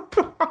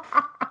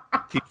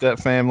 Keep that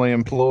family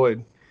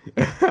employed.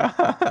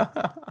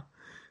 I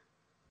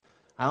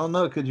don't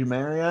know. Could you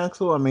marry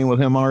Axl? I mean, with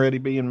him already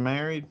being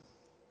married.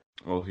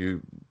 Well, he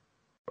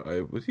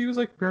was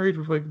like married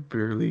with like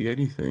barely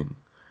anything.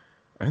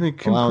 I think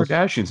Kim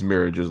Kardashian's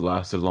marriages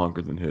lasted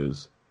longer than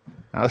his.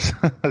 I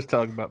was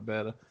talking about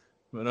Betta,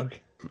 but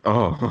okay.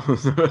 Oh.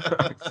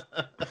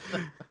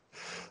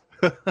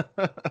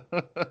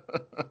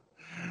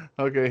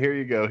 Okay, here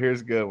you go.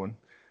 Here's a good one.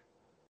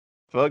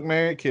 Fuck,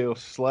 marry, kill /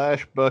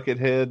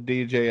 Buckethead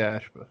DJ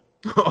Ashba.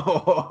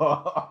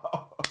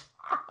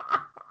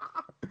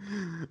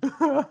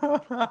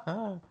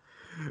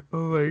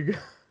 Oh my god.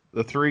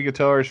 The three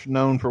guitars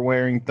known for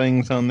wearing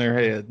things on their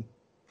head.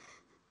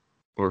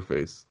 Or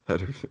face.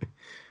 Head or face.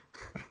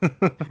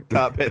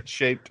 Top hat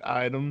shaped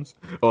items.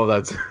 Oh,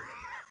 that's.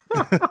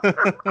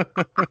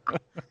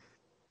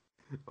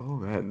 Oh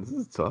man, this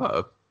is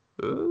tough.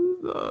 This is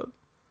tough.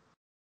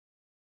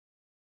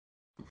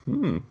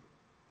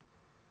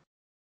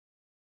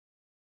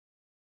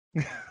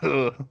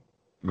 Ugh.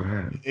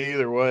 Man.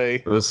 Either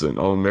way. Listen,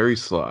 I'll marry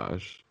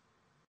Slash.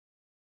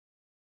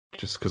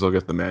 Just because I'll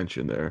get the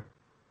mansion there.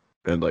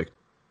 And like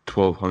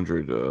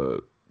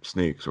 1,200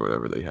 snakes or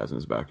whatever that he has in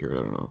his backyard. I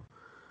don't know.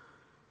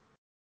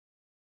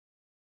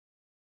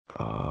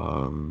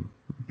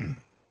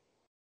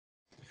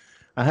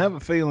 I have a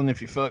feeling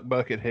if you fuck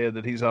Buckethead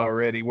that he's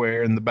already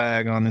wearing the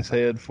bag on his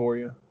head for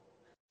you.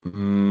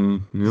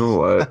 You know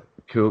what?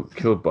 Kill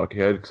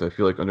Buckethead because I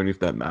feel like underneath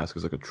that mask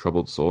is like a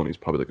troubled soul and he's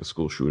probably like a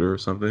school shooter or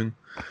something.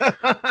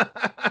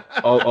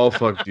 I'll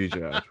fuck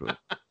DJ actually.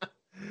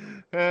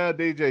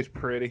 DJ's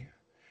pretty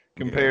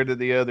compared to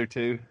the other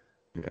two.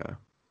 Yeah.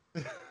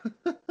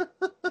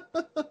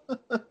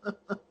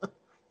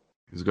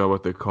 He's got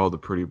what they call the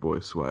pretty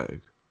boy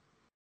swag.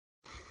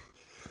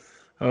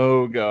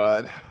 Oh,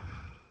 God.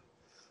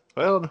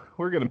 Well,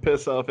 we're going to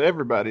piss off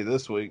everybody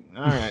this week.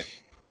 All right.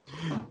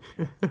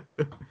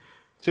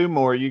 2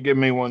 more. You give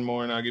me 1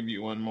 more, and I'll give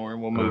you 1 more,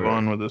 and we'll move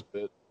on with this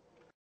bit.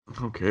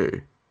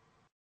 Okay.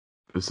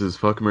 This is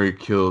Fuck, Marry,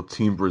 Kill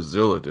Team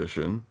Brazil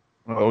edition.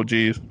 Oh,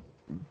 geez.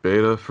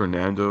 Beta,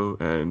 Fernando,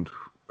 and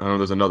I don't know,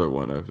 there's another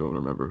one. I don't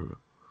remember who.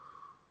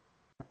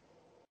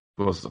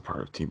 Who else is a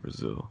part of Team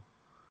Brazil?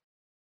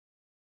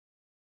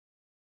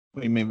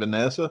 What, you mean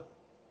Vanessa?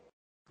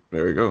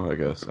 There we go, I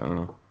guess. I don't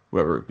know.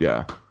 Whoever,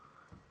 yeah.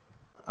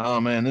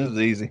 Oh, man, this is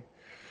easy.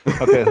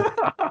 Okay.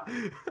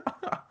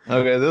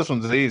 Okay, this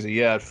one's easy.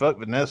 Yeah, I'd fuck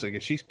Vanessa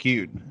because she's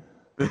cute.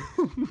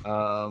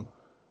 I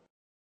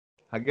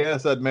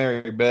guess I'd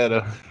marry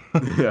Beta.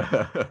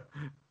 Yeah.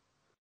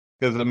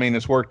 Because, I mean,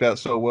 it's worked out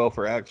so well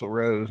for Axl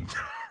Rose.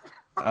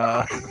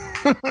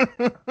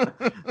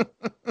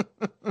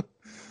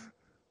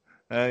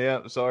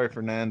 Yeah, sorry,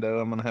 Fernando.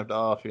 I'm going to have to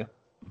off you.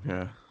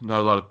 Yeah,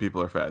 not a lot of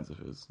people are fans of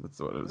his. That's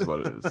what it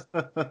is.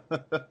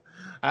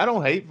 I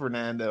don't hate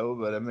Fernando,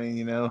 but I mean,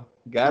 you know,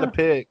 gotta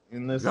pick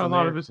in this. Got a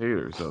lot of his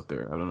haters out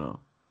there. I don't know.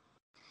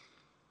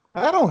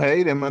 I don't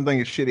hate him. I think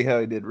it's shitty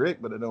how he did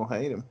Rick, but I don't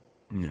hate him.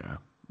 Yeah,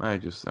 I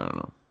don't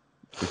know.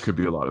 There could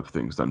be a lot of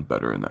things done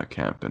better in that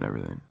camp and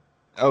everything.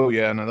 Oh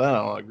yeah, no, that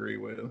I'll agree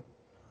with.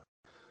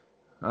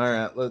 All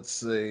right, let's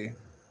see.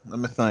 Let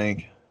me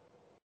think.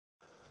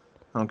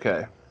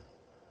 Okay.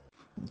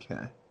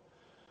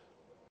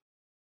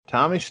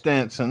 Tommy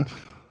Stinson,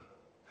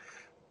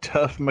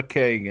 Tuff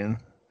McKagan,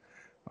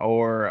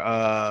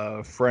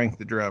 or Frank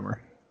the drummer.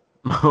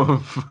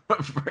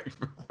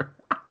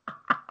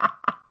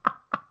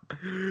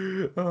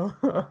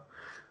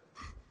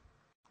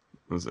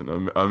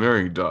 Listen, I'm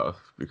marrying Duff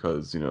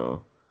because, you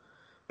know.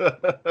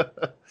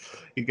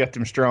 You got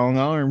them strong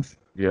arms.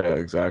 Yeah,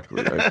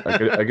 exactly.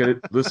 I get it.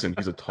 Listen,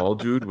 he's a tall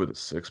dude with a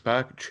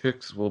 6-pack.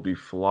 Chicks will be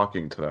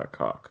flocking to that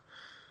cock.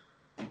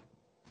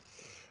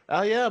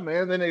 Oh yeah,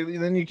 man.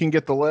 Then you can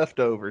get the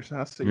leftovers.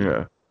 I see.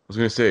 Yeah, I was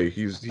gonna say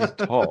he's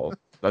tall.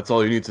 That's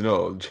all you need to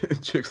know.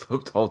 Chicks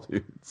love tall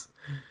dudes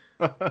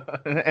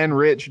and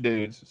rich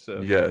dudes.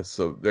 So yeah,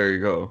 so there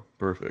you go.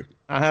 Perfect.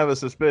 I have a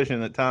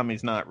suspicion that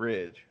Tommy's not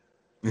rich.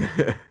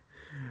 This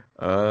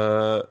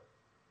is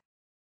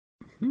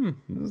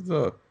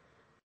the.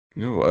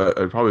 You know what?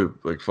 I'd probably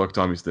like fuck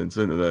Tommy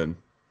Stinson, and then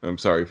I'm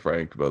sorry,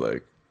 Frank, but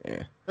like,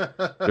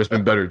 there's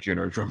been better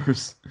GNR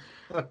drummers.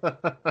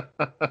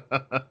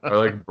 I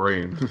like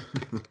Brain.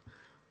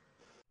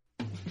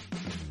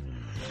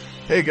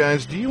 Hey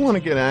guys, do you want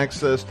to get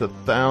access to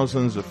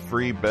thousands of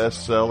free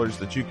bestsellers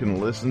that you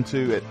can listen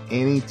to at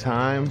any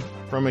time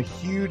from a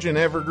huge and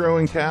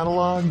ever-growing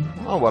catalog?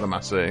 Oh, what am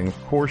I saying?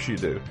 Of course you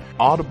do.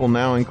 Audible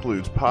now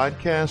includes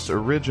podcasts,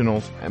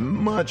 originals, and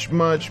much,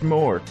 much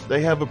more.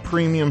 They have a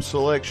premium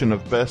selection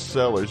of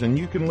bestsellers, and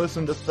you can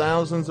listen to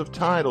thousands of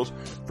titles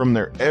from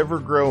their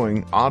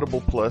ever-growing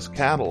Audible Plus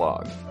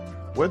catalog.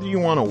 Whether you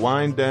want to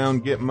wind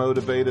down, get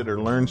motivated,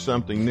 or learn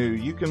something new,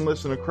 you can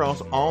listen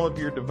across all of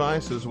your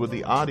devices with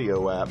the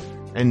audio app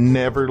and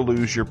never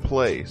lose your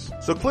place.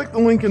 So click the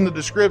link in the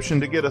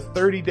description to get a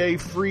 30-day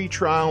free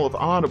trial of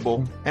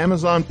Audible.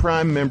 Amazon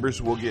Prime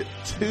members will get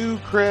 2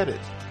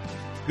 credits.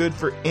 Good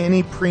for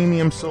any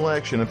premium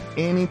selection of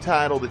any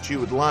title that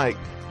you would like,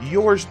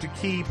 yours to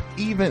keep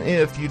even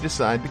if you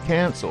decide to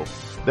cancel.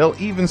 They'll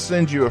even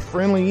send you a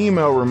friendly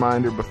email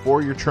reminder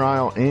before your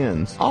trial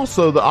ends.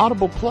 Also, the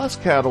Audible Plus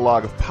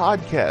catalog of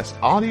podcasts,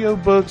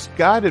 audiobooks,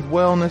 guided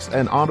wellness,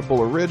 and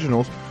Audible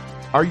originals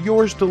are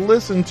yours to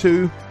listen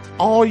to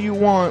all you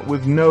want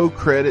with no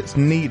credits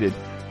needed.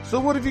 So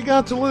what have you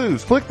got to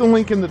lose? Click the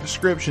link in the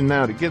description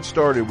now to get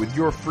started with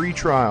your free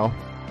trial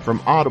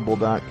from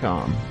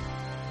audible.com.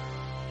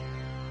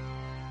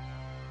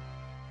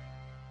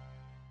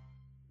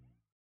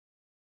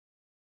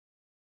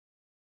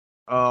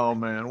 Oh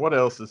man, what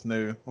else is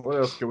new? What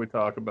else can we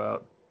talk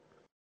about?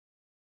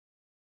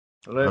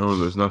 No,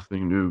 there's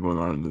nothing new going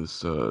on in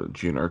this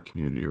GNR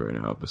community right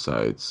now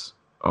besides,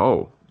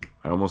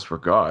 I almost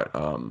forgot.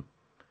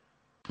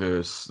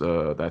 There's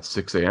that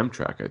 6 a.m.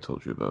 track I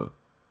told you about.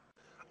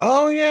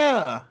 Oh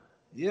yeah,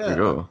 There we yeah.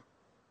 go.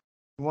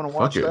 You want to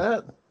Fuck watch it.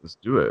 that? Let's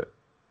do it.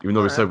 Even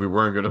though All we said right. we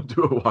weren't gonna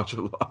do a watch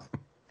along.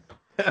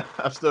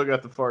 I've still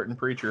got the farting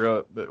preacher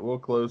up, but we'll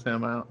close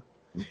him out.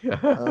 Yeah.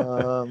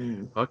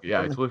 Fuck yeah,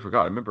 I Let me. totally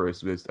forgot. I remember I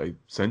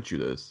sent you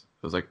this.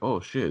 I was like, oh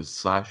shit, is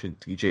Slash and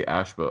DJ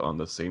Ashba on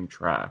the same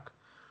track?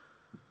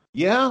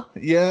 Yeah,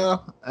 yeah,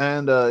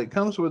 and it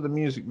comes with a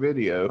music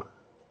video.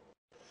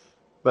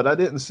 But I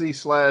didn't see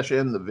Slash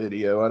in the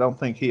video. I don't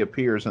think he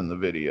appears in the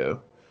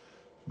video.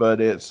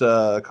 But it's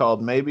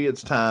called Maybe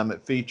It's Time.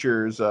 It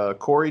features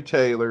Corey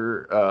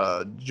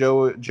Taylor,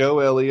 Joe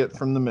Elliott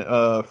from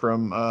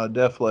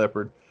Def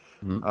Leppard,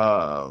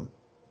 Mhm.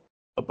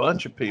 a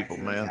bunch of people,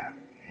 man.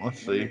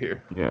 Let's see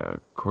here. Yeah,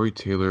 Corey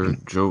Taylor,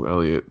 Joe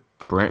Elliott,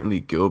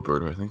 Brantley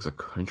Gilbert, who I think is a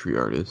country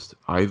artist,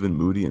 Ivan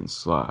Moody, and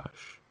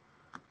Slash.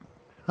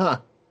 Huh.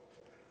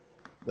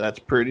 That's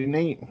pretty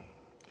neat.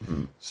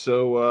 Mhm.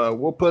 So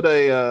we'll put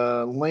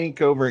a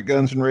link over at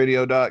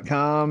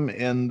gunsandradio.com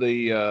in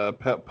the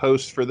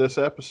post for this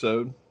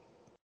episode.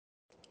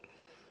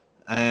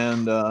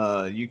 And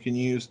you can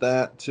use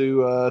that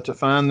to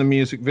find the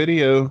music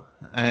video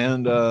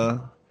and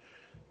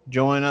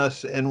join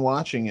us in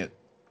watching it.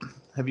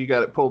 Have you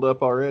got it pulled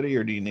up already,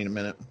 or do you need a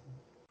minute?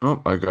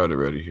 Oh, I got it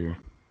ready here.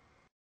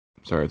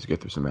 Sorry to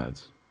get through some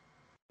ads.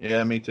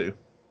 Yeah, me too.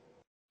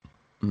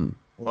 Mhm.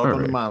 Welcome to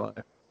Alright. my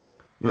life.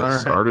 Yes, All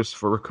right. Artists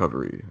for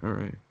Recovery. All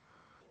right.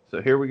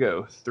 So here we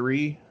go.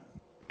 3,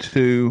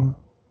 2,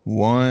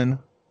 1,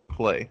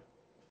 play.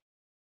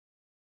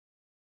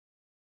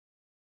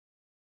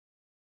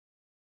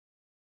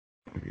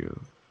 There you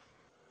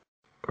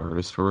go.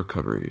 Artists for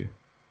Recovery.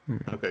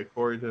 Okay,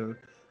 Corey to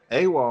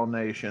AWOL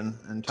Nation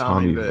and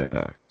Tommy Vick.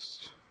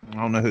 Vex. I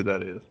don't know who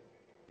that is.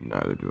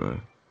 Neither do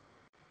I.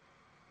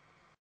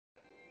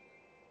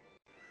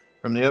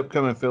 From the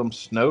upcoming film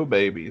Snow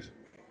Babies.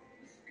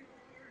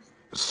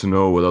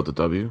 Snow without the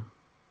W.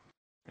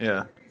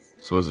 Yeah.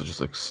 So is it just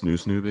like snoo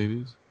snoo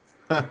babies?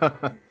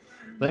 I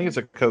think it's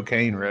a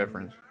cocaine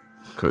reference.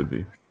 Could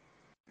be.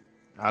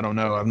 I don't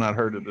know. I've not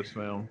heard of this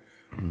film.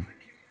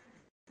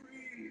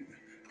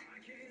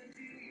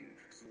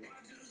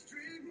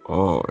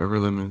 Oh,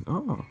 Everlemon.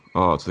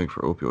 Oh, it's a thing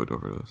for opioid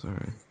overdose. All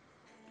right.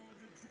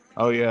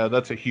 Oh, yeah,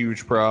 that's a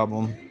huge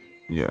problem.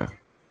 Yeah.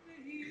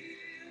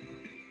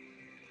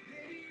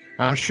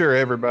 I'm sure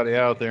everybody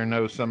out there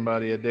knows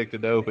somebody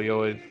addicted to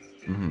opioids.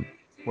 Mm-hmm.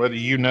 Whether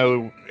you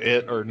know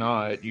it or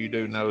not, you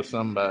do know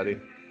somebody.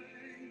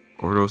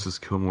 Overdoses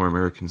kill more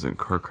Americans than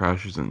car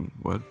crashes and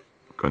what?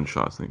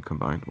 Gunshots I think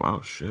combined.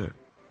 Wow, shit.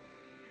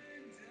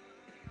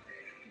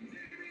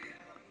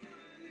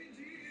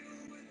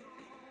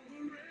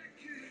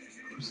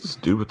 Who's this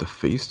dude with the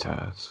face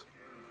tats?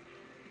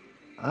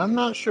 I'm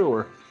not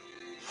sure.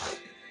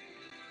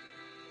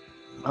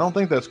 I don't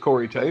think that's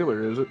Corey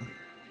Taylor, is it?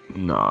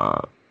 Nah,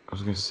 I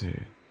was gonna say.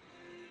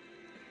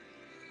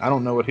 I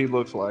don't know what he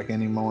looks like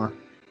anymore.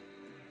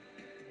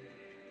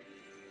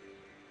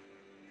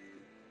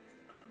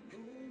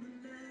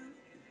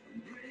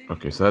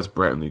 Okay, so that's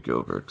Brantley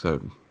Gilbert. Cause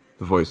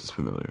the voice is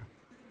familiar.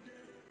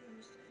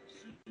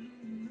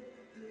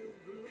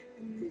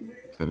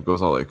 And it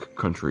goes all like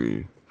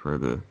country for a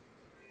bit.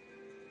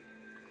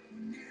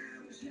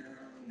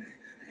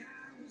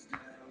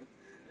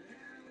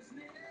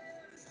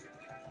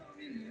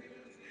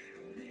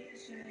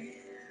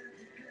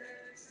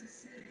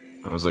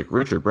 I was like,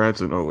 Richard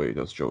Branson. Oh wait,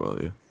 that's Joe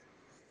Elliott.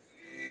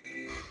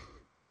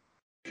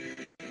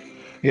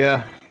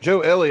 Yeah,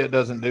 Joe Elliott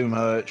doesn't do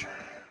much.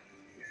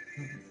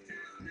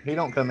 He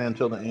don't come in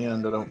till the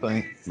end, I don't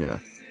think. Yeah.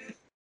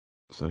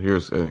 So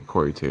here's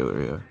Corey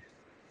Taylor, yeah.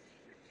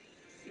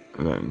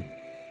 And then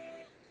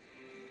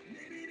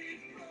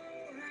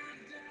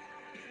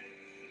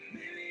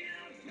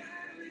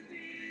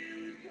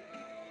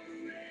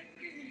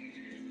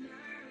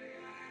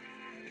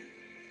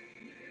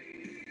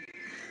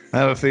I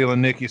have a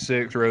feeling Nikki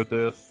Sixx wrote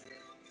this.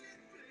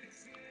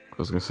 I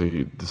was gonna say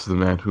this is the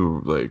man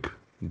who like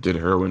did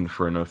heroin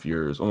for enough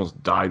years,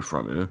 almost died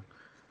from it.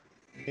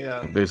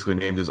 Yeah. And basically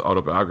named his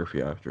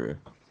autobiography after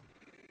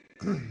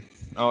it.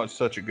 Oh, it's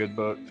such a good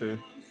book, too.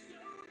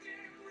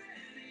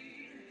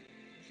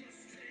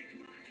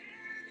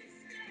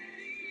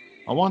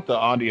 I want the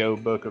audio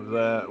book of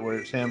that where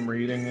it's him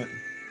reading it.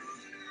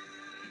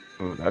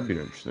 Oh, that'd be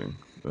interesting.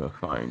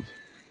 Find.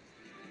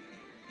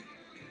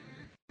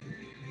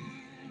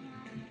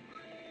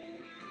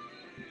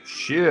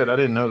 Shit, I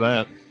didn't know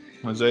that.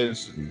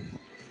 It's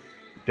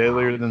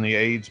deadlier than the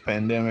AIDS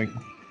pandemic.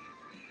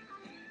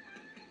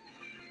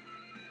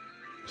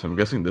 So I'm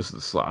guessing this is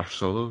the Slash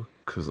solo,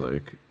 cause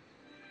like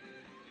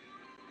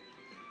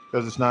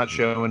Because it's not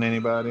showing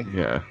anybody.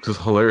 yeah, it's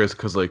just hilarious.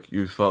 Cause like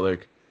you felt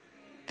like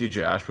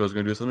DJ Ashby was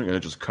gonna do something, and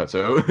it just cuts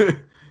out.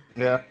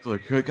 Yeah. It's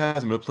like, hey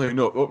guys, I'm gonna play.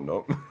 No, oh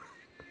no.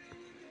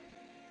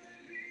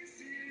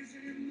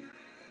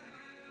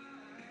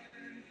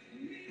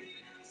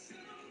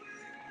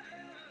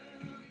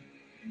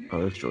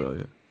 Oh, that's Joe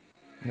Elliott.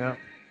 Yeah.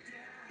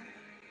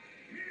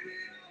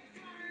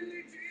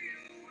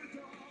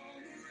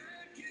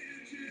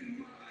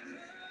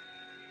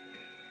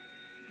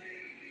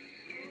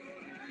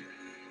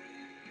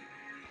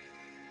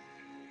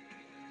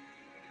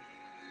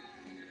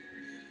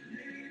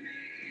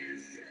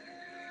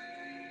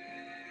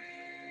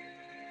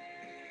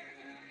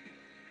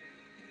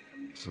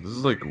 So this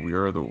is like We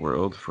Are the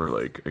World for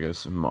like, I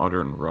guess,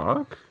 modern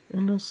rock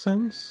in a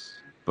sense,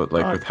 but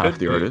like with half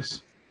the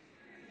artists.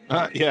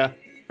 Yeah.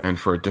 And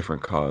for a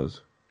different cause.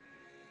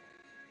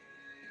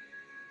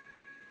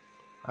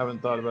 I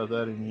haven't thought about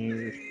that in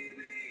years.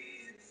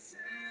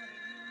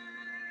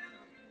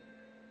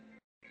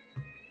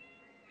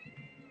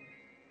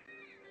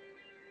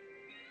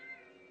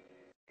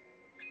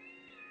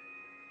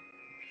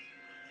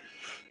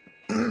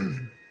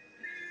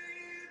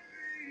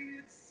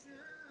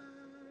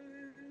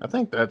 I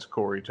think that's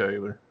Corey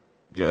Taylor.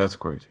 Yeah, that's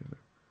Corey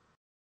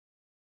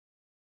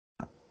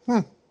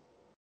Taylor.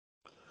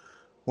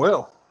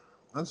 Well,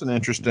 that's an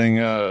interesting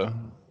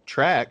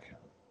track.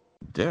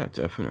 Yeah,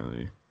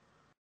 definitely.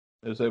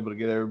 It was able to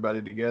get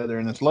everybody together,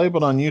 and it's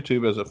labeled on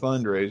YouTube as a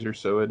fundraiser,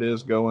 so it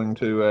is going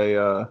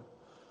to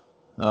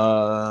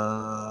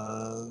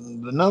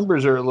the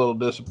numbers are a little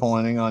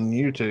disappointing on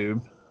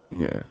YouTube.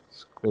 Yeah.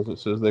 Because it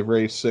says they've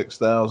raised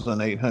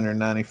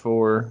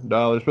 $6,894,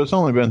 but it's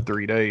only been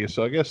 3 days,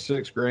 so I guess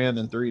 $6,000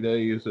 in 3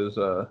 days is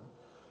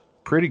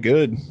pretty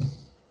good.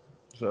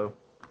 So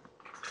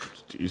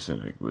It's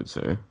decent, I would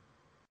say.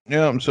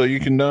 yeah, so you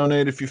can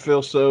donate if you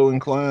feel so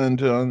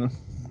inclined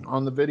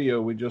on the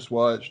video we just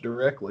watched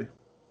directly.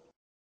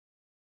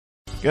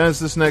 Guys,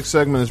 this next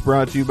segment is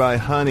brought to you by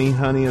Honey.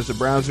 Honey is a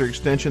browser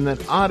extension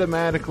that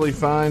automatically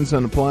finds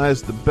and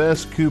applies the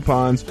best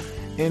coupons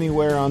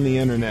anywhere on the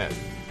internet.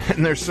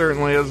 And there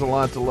certainly is a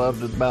lot to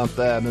love about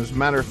that. As a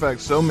matter of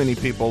fact, so many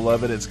people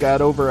love it. It's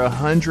got over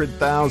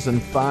 100,000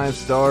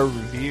 5-star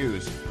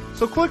reviews.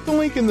 So click the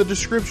link in the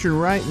description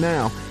right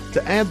now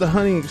to add the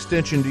Honey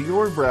extension to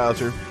your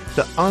browser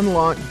to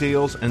unlock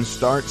deals and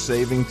start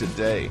saving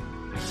today.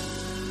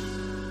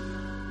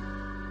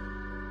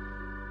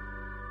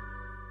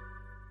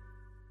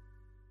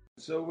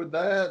 So with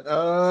that,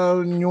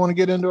 you want to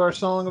get into our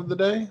song of the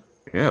day?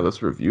 Yeah,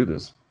 let's review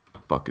this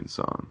fucking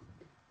song.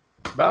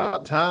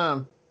 About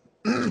time.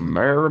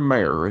 Mary,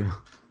 Mary.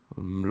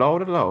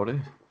 Lordy, Lordy.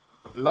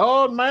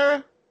 Lord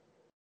Mary.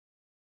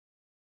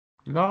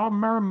 Lord,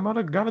 Mary,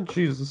 Mother, God of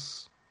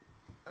Jesus.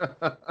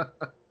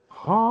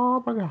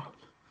 Oh, my God.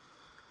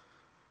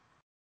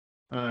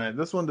 All right,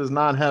 this one does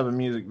not have a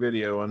music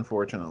video,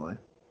 unfortunately.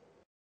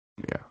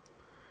 Yeah.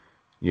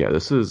 Yeah,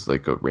 this is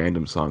like a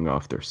random song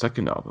off their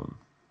second album.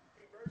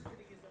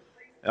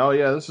 Oh,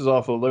 yeah, this is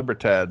off of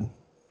Libertad.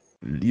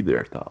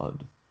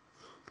 Libertad.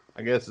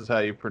 I guess is how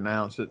you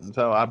pronounce it, and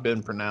so I've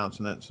been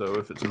pronouncing it, so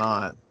if it's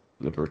not...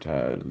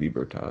 Libertad,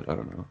 I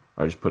don't know.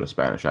 I just put a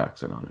Spanish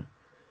accent on it.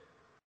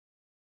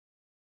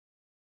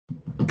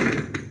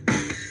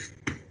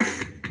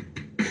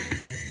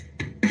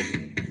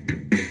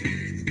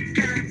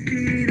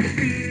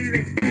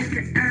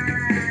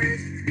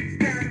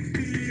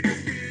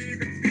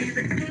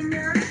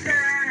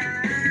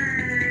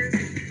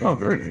 Oh,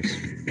 very nice.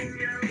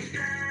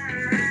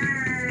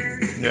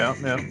 Yeah,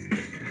 yeah.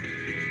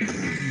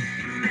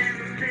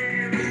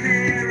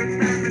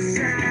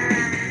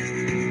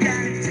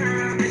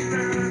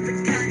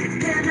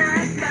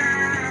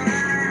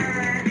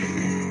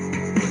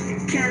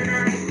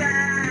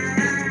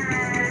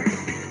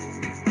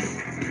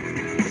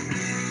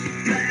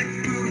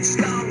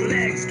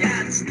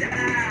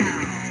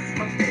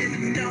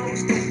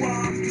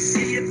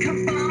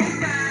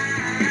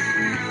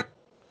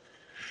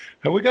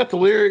 Have we got the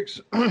lyrics?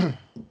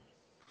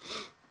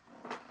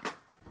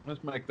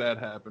 Let's make that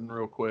happen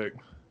real quick.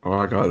 Oh,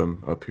 I got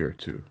them up here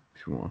too,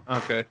 if you want.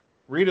 Okay.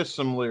 Read us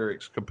some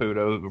lyrics,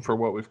 Caputo, for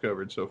what we've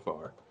covered so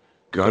far.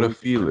 Got a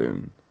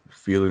feeling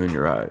in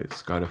your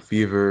eyes. Got a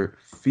fever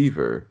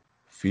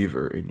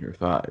in your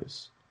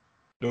thighs.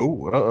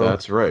 Oh, uh-oh.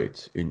 That's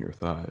right, in your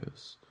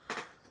thighs.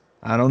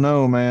 I don't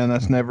know, man.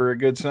 That's never a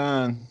good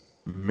sign.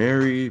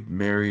 Mary,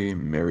 Mary,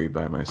 Mary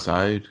by my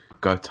side.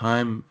 Got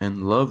time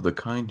and love, the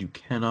kind you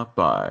cannot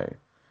buy.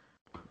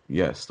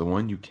 Yes, the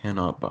one you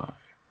cannot buy.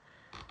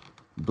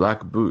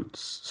 Black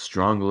boots,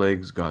 strong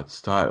legs, got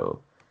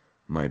style.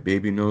 My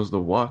baby knows the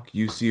walk,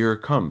 you see her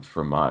come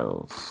for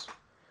miles.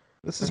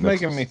 This is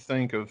making me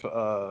think of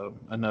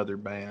another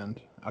band.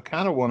 I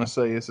kind of want to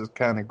say this is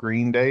kind of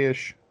Green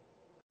Day-ish.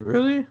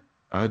 Really?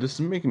 This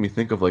is making me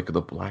think of like the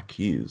Black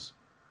Keys.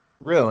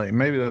 Really?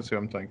 Maybe that's who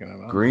I'm thinking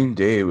about. Green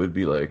Day would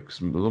be like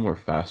a little more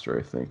faster,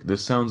 I think.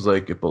 This sounds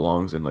like it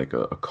belongs in like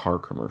a car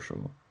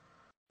commercial.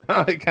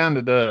 It kind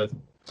of does.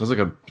 Sounds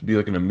like be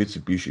like in a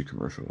Mitsubishi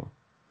commercial.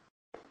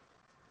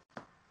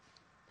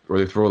 Or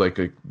they throw like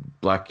a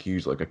Black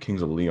Keys, like a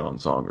Kings of Leon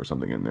song or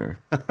something in there.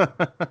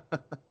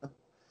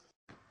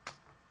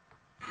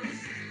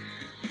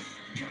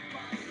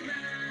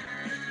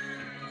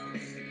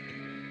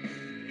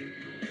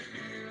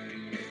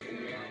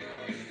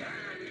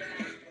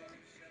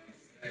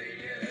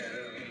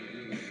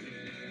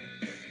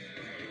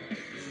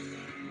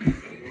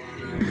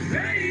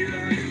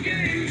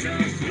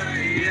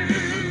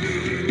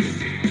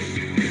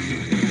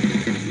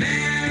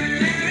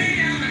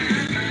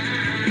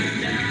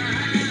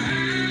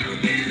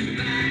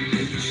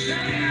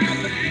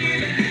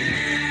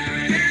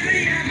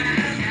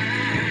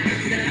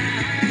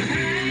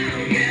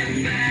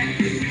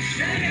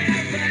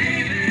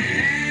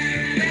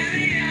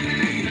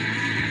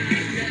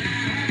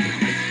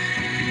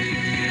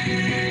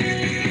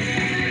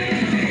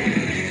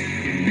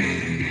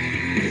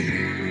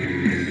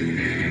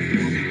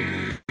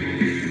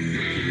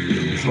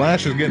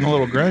 Slash is getting a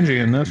little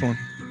grungy in this one.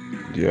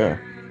 Yeah.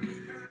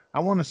 I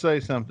want to say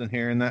something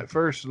here in that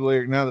first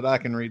lyric, now that I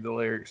can read the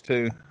lyrics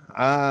too.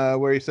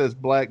 Where he says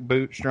black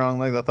boot, strong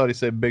legs, I thought he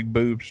said big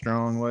boob,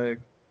 strong leg.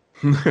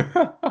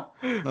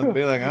 I'd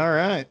be like, all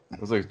right.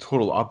 It was like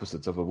total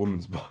opposites of a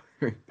woman's body.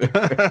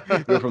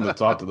 Go from the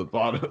top to the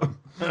bottom.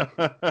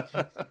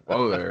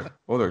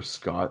 Whoa there,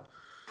 Scott.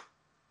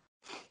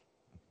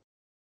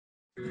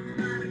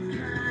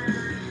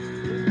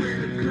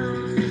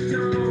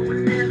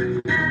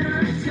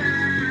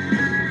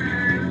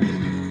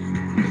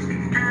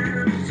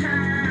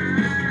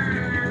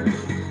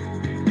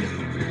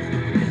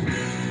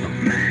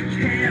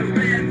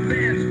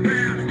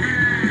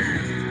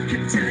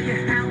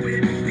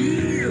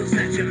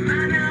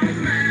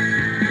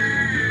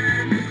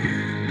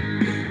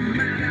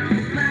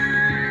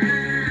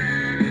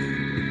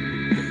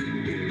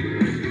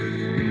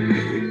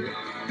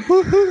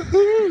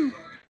 Woo-hoo-hoo.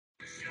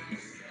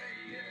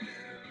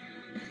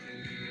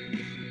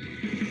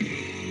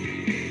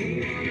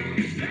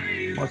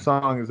 What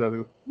song is that?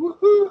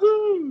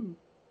 Woo-hoo-hoo.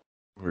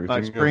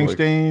 Like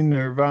Springsteen,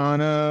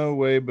 Nirvana,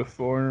 way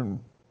before.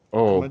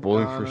 Oh, Madonna.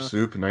 Bowling for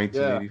Soup,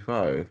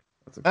 1985. Yeah.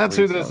 That's That's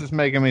who great this song. is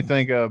making me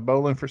think of.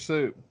 Bowling for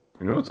Soup.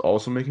 You know what's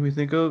also making me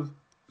think of?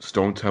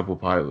 Stone Temple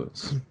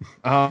Pilots.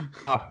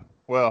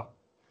 Well,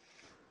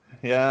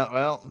 yeah,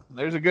 well,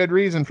 there's a good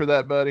reason for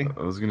that, buddy.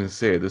 I was gonna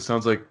say, this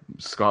sounds like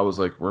Scott was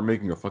like, we're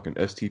making a fucking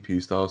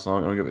STP style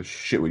song. I don't give a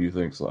shit what you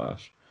think,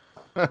 Slash.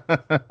 And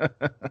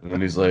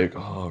then he's like,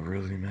 oh,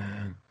 really,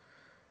 man?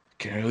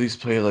 Can I at least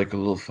play it like a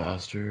little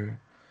faster?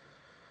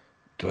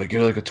 Do I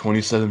get like a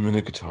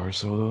 27-minute guitar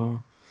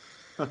solo?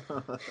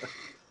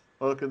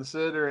 Well,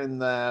 considering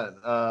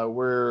that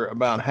we're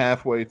about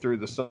halfway through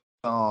the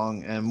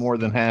song and more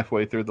than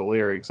halfway through the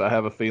lyrics, I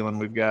have a feeling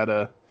we've got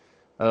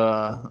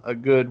a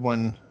good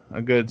one,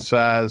 a good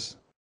size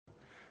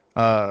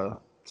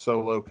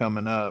solo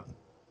coming up.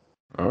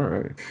 All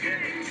right.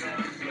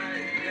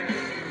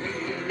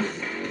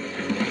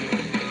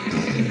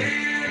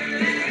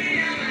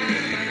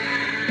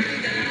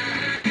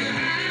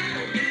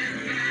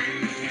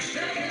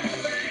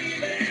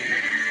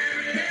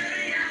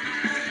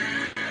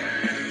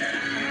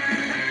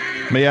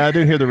 But yeah, I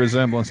do hear the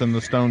resemblance in the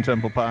Stone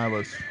Temple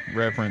Pilots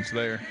reference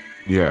there.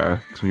 Yeah,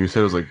 'cause when you said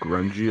it was like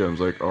grungy, I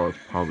was like, oh, it's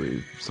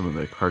probably something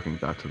like harking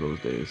back to those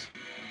days.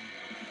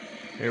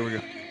 Here we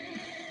go.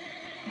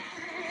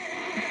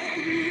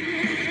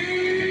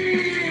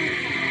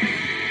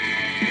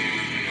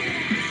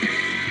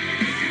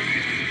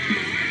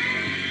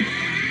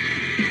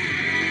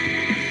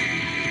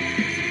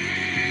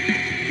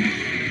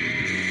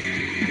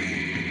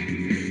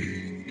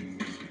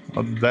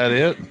 That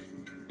it?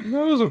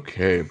 No, it was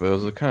okay, but it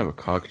was kind of a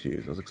cock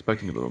tease. I was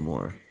expecting a little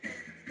more.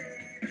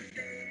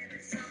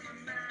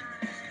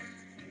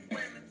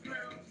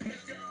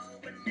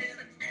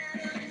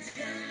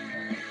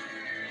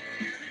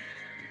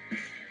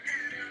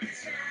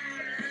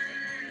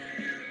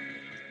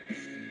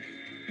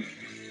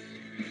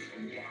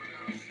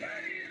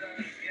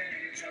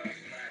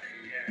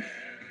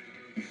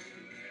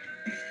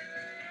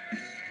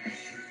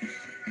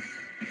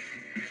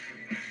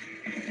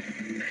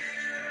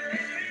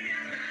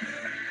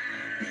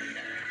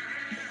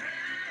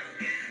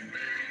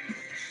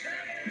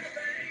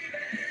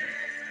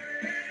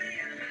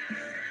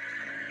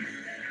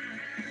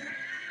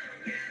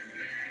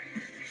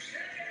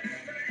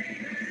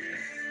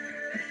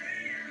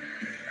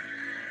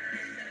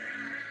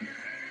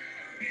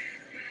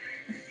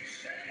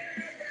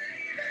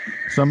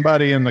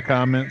 Somebody in the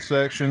comment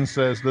section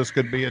says this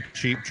could be a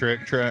Cheap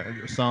Trick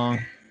song.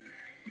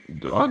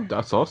 Oh,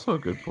 that's also a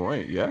good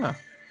point. Yeah,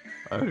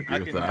 I would agree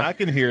with that. I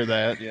can hear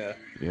that. Yeah.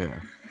 Yeah.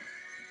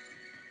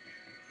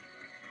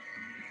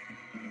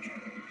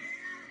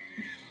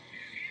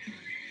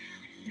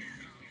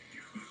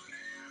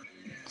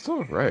 It's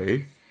all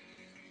right.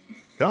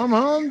 Come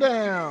on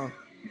down.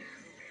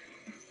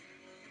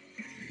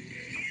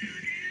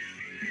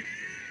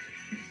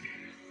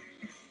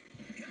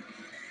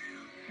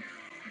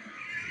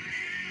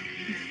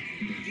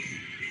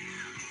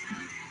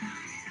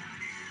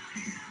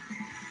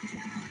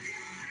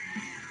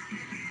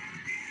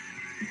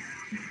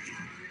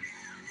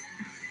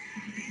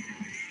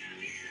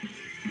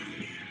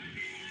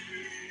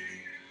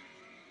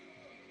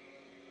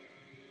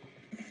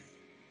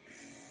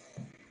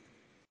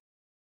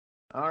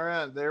 All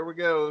right, there we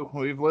go.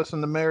 We've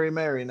listened to Mary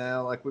Mary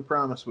now, like we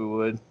promised we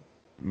would.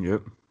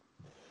 Yep.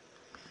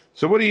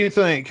 So what do you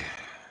think?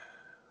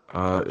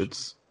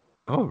 It's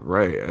all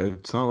right.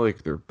 It's not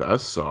like their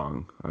best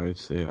song. I'd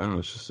say, I don't know,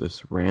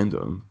 it's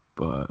random,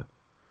 but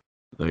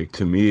like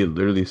to me it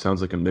literally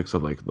sounds like a mix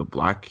of like the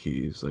Black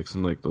Keys, like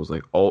some like those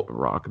like alt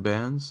rock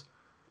bands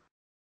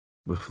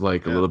with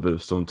like a little bit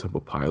of Stone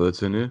Temple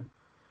Pilots in it.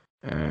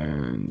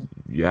 And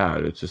yeah,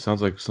 it just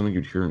sounds like something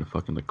you'd hear in a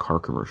fucking like car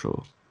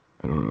commercial.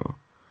 I don't know.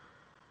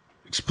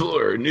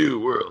 Explore new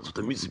worlds with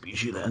the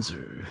Mitsubishi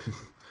Lancer.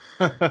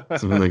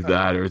 Something like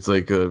that, or it's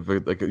like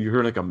you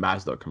hear like a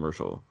Mazda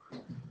commercial.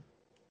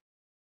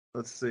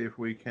 Let's see if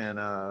we can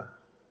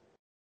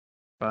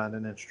Find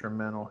an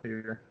instrumental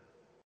here.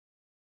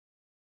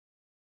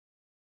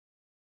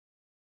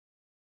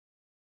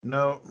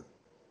 No.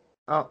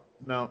 Oh,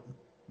 no.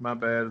 My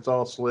bad. It's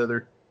all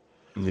Slither.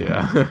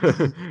 Yeah.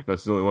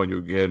 That's the only one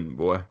you're getting,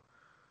 boy.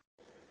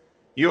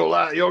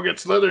 You'll get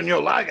Slither and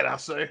you'll like it, I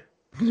say.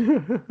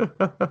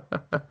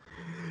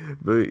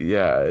 But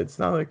yeah, it's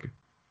not like,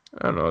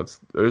 I don't know,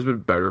 there's been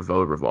better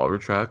Velvet Revolver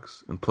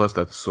tracks, and plus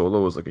that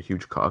solo was like a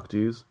huge cock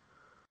tease.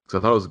 Because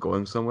I thought it was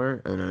going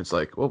somewhere, and then it's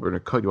like, well, we're gonna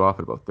cut you off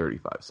at about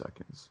 35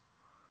 seconds.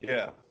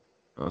 Yeah.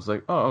 I was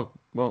like, oh,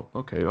 well,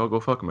 okay, I'll go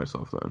fuck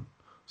myself then.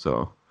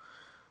 So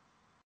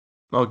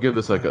I'll give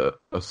this like a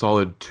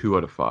solid 2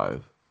 out of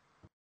 5.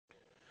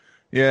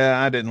 Yeah,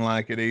 I didn't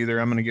like it either.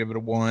 I'm gonna give it a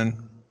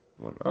 1.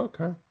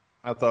 Okay.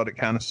 I thought it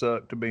kind of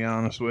sucked, to be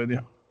honest with you.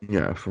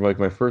 Yeah, for like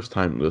my first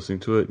time listening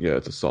to it, yeah,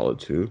 it's a solid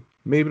 2.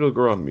 Maybe it'll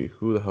grow on me.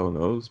 Who the hell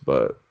knows?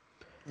 But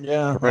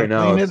yeah, right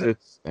now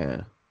it's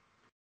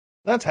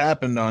That's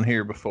happened on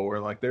here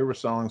before. Like there were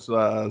songs,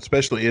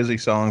 especially Izzy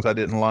songs, I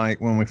didn't like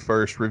when we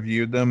first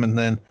reviewed them, and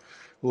then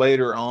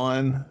later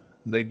on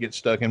they'd get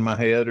stuck in my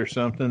head or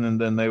something,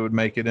 and then they would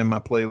make it in my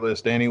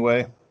playlist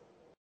anyway.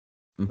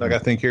 Mm-hmm. Like I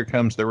think Here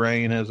Comes the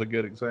Rain is a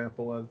good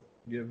example I've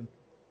given.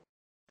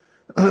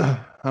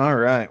 All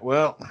right,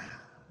 well,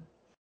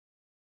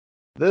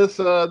 this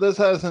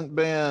hasn't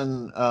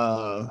been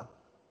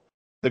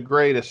the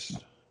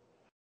greatest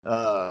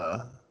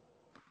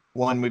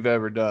one we've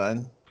ever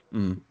done.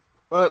 Mm.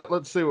 But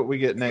let's see what we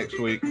get next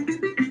week.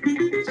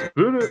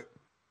 Spoon it.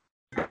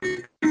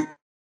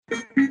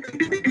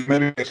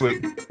 Maybe next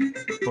week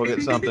we'll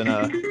get something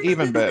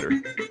even better.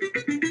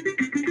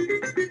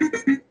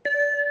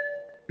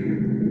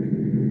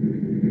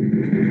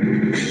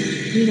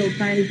 Needles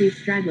by Izzy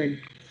Stradlin.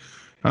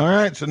 All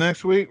right, so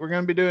next week we're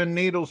going to be doing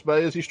Needles by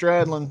Izzy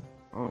Stradlin.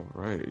 All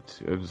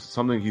right. It was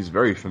something he's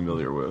very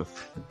familiar with.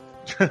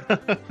 Or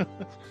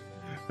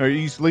at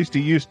least he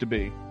used to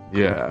be.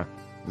 Yeah.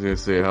 I was going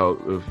to say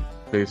how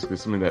basically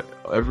something that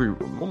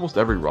almost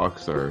every rock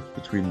star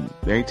between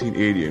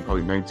 1980 and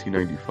probably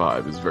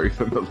 1995 is very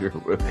familiar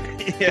with.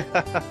 Yeah.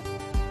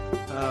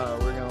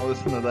 We're going to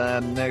listen to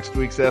that in next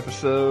week's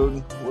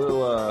episode.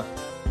 We'll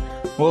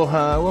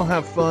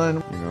have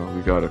fun. You know,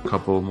 we got a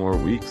couple more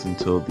weeks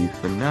until the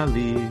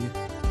finale.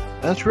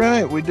 That's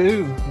right, we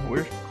do.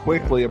 We're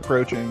quickly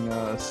approaching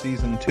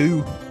season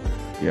 2.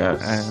 Yes.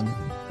 And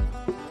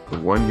the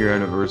 1-year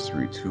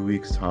anniversary, 2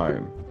 weeks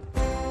time.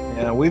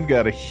 yeah, we've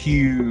got a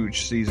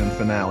huge season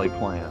finale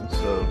planned,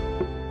 so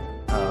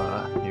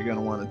you're going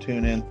to want to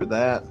tune in for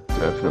that.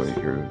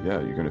 Definitely.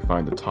 You're going to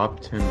find the top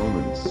 10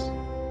 moments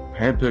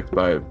handpicked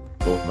by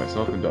both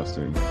myself and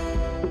Dustin.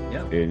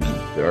 Yep. In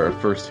our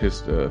first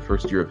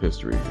year of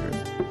history here.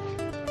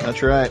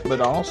 That's right.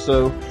 But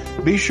also,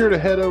 be sure to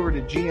head over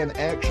to GN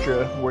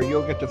Extra, where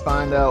you'll get to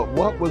find out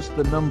what was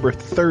the number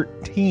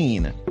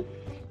 13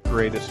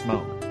 greatest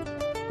moment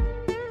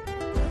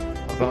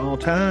of all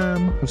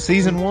time of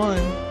season 1.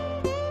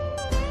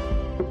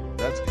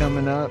 That's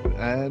coming up,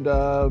 and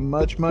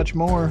much, much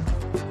more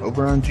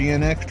over on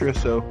GN Extra.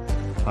 So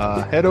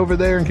head over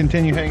there and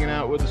continue hanging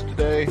out with us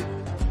today.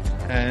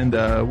 And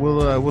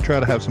we'll try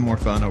to have some more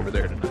fun over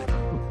there tonight.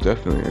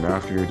 Definitely. And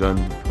after you're done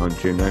on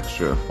Gen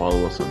Extra,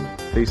 follow us on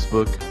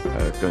Facebook,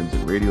 Guns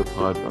and Radio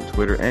Pod, on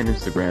Twitter and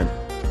Instagram.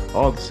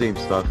 All the same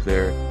stuff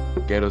there.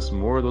 Get us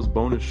more of those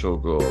bonus show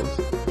goals.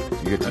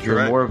 You get to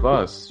hear more of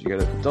us. You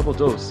get a double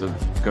dose of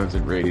Guns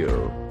and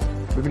Radio.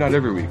 Maybe not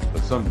every week,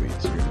 but some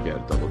weeks you're going to get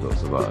a double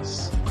dose of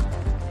us.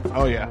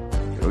 Oh, yeah.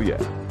 Oh, yeah.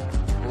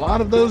 A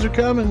lot of those are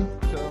coming.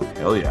 So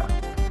Hell yeah.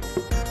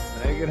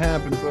 make it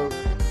happen, folks.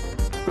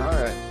 All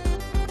right.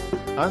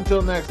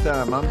 Until next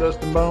time, I'm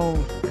Dustin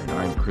Bones. And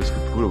I'm Chris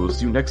Caputo. We'll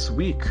see you next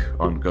week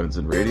on Guns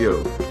and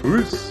Radio.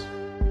 Peace!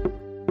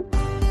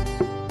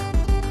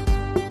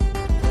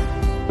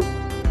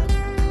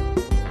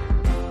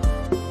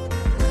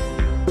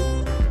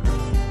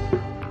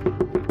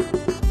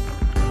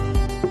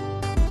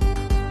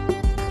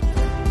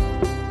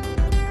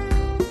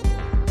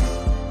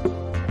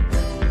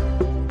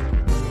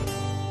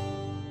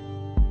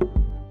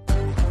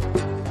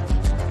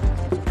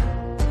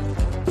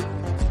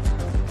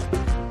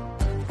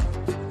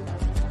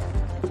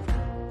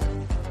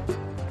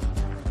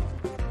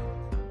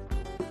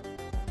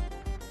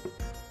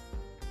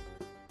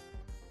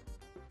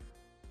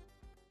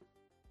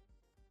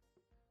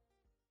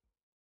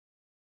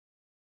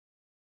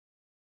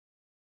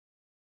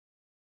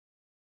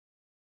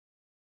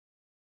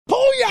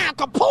 Booyah!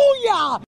 Kapooyah!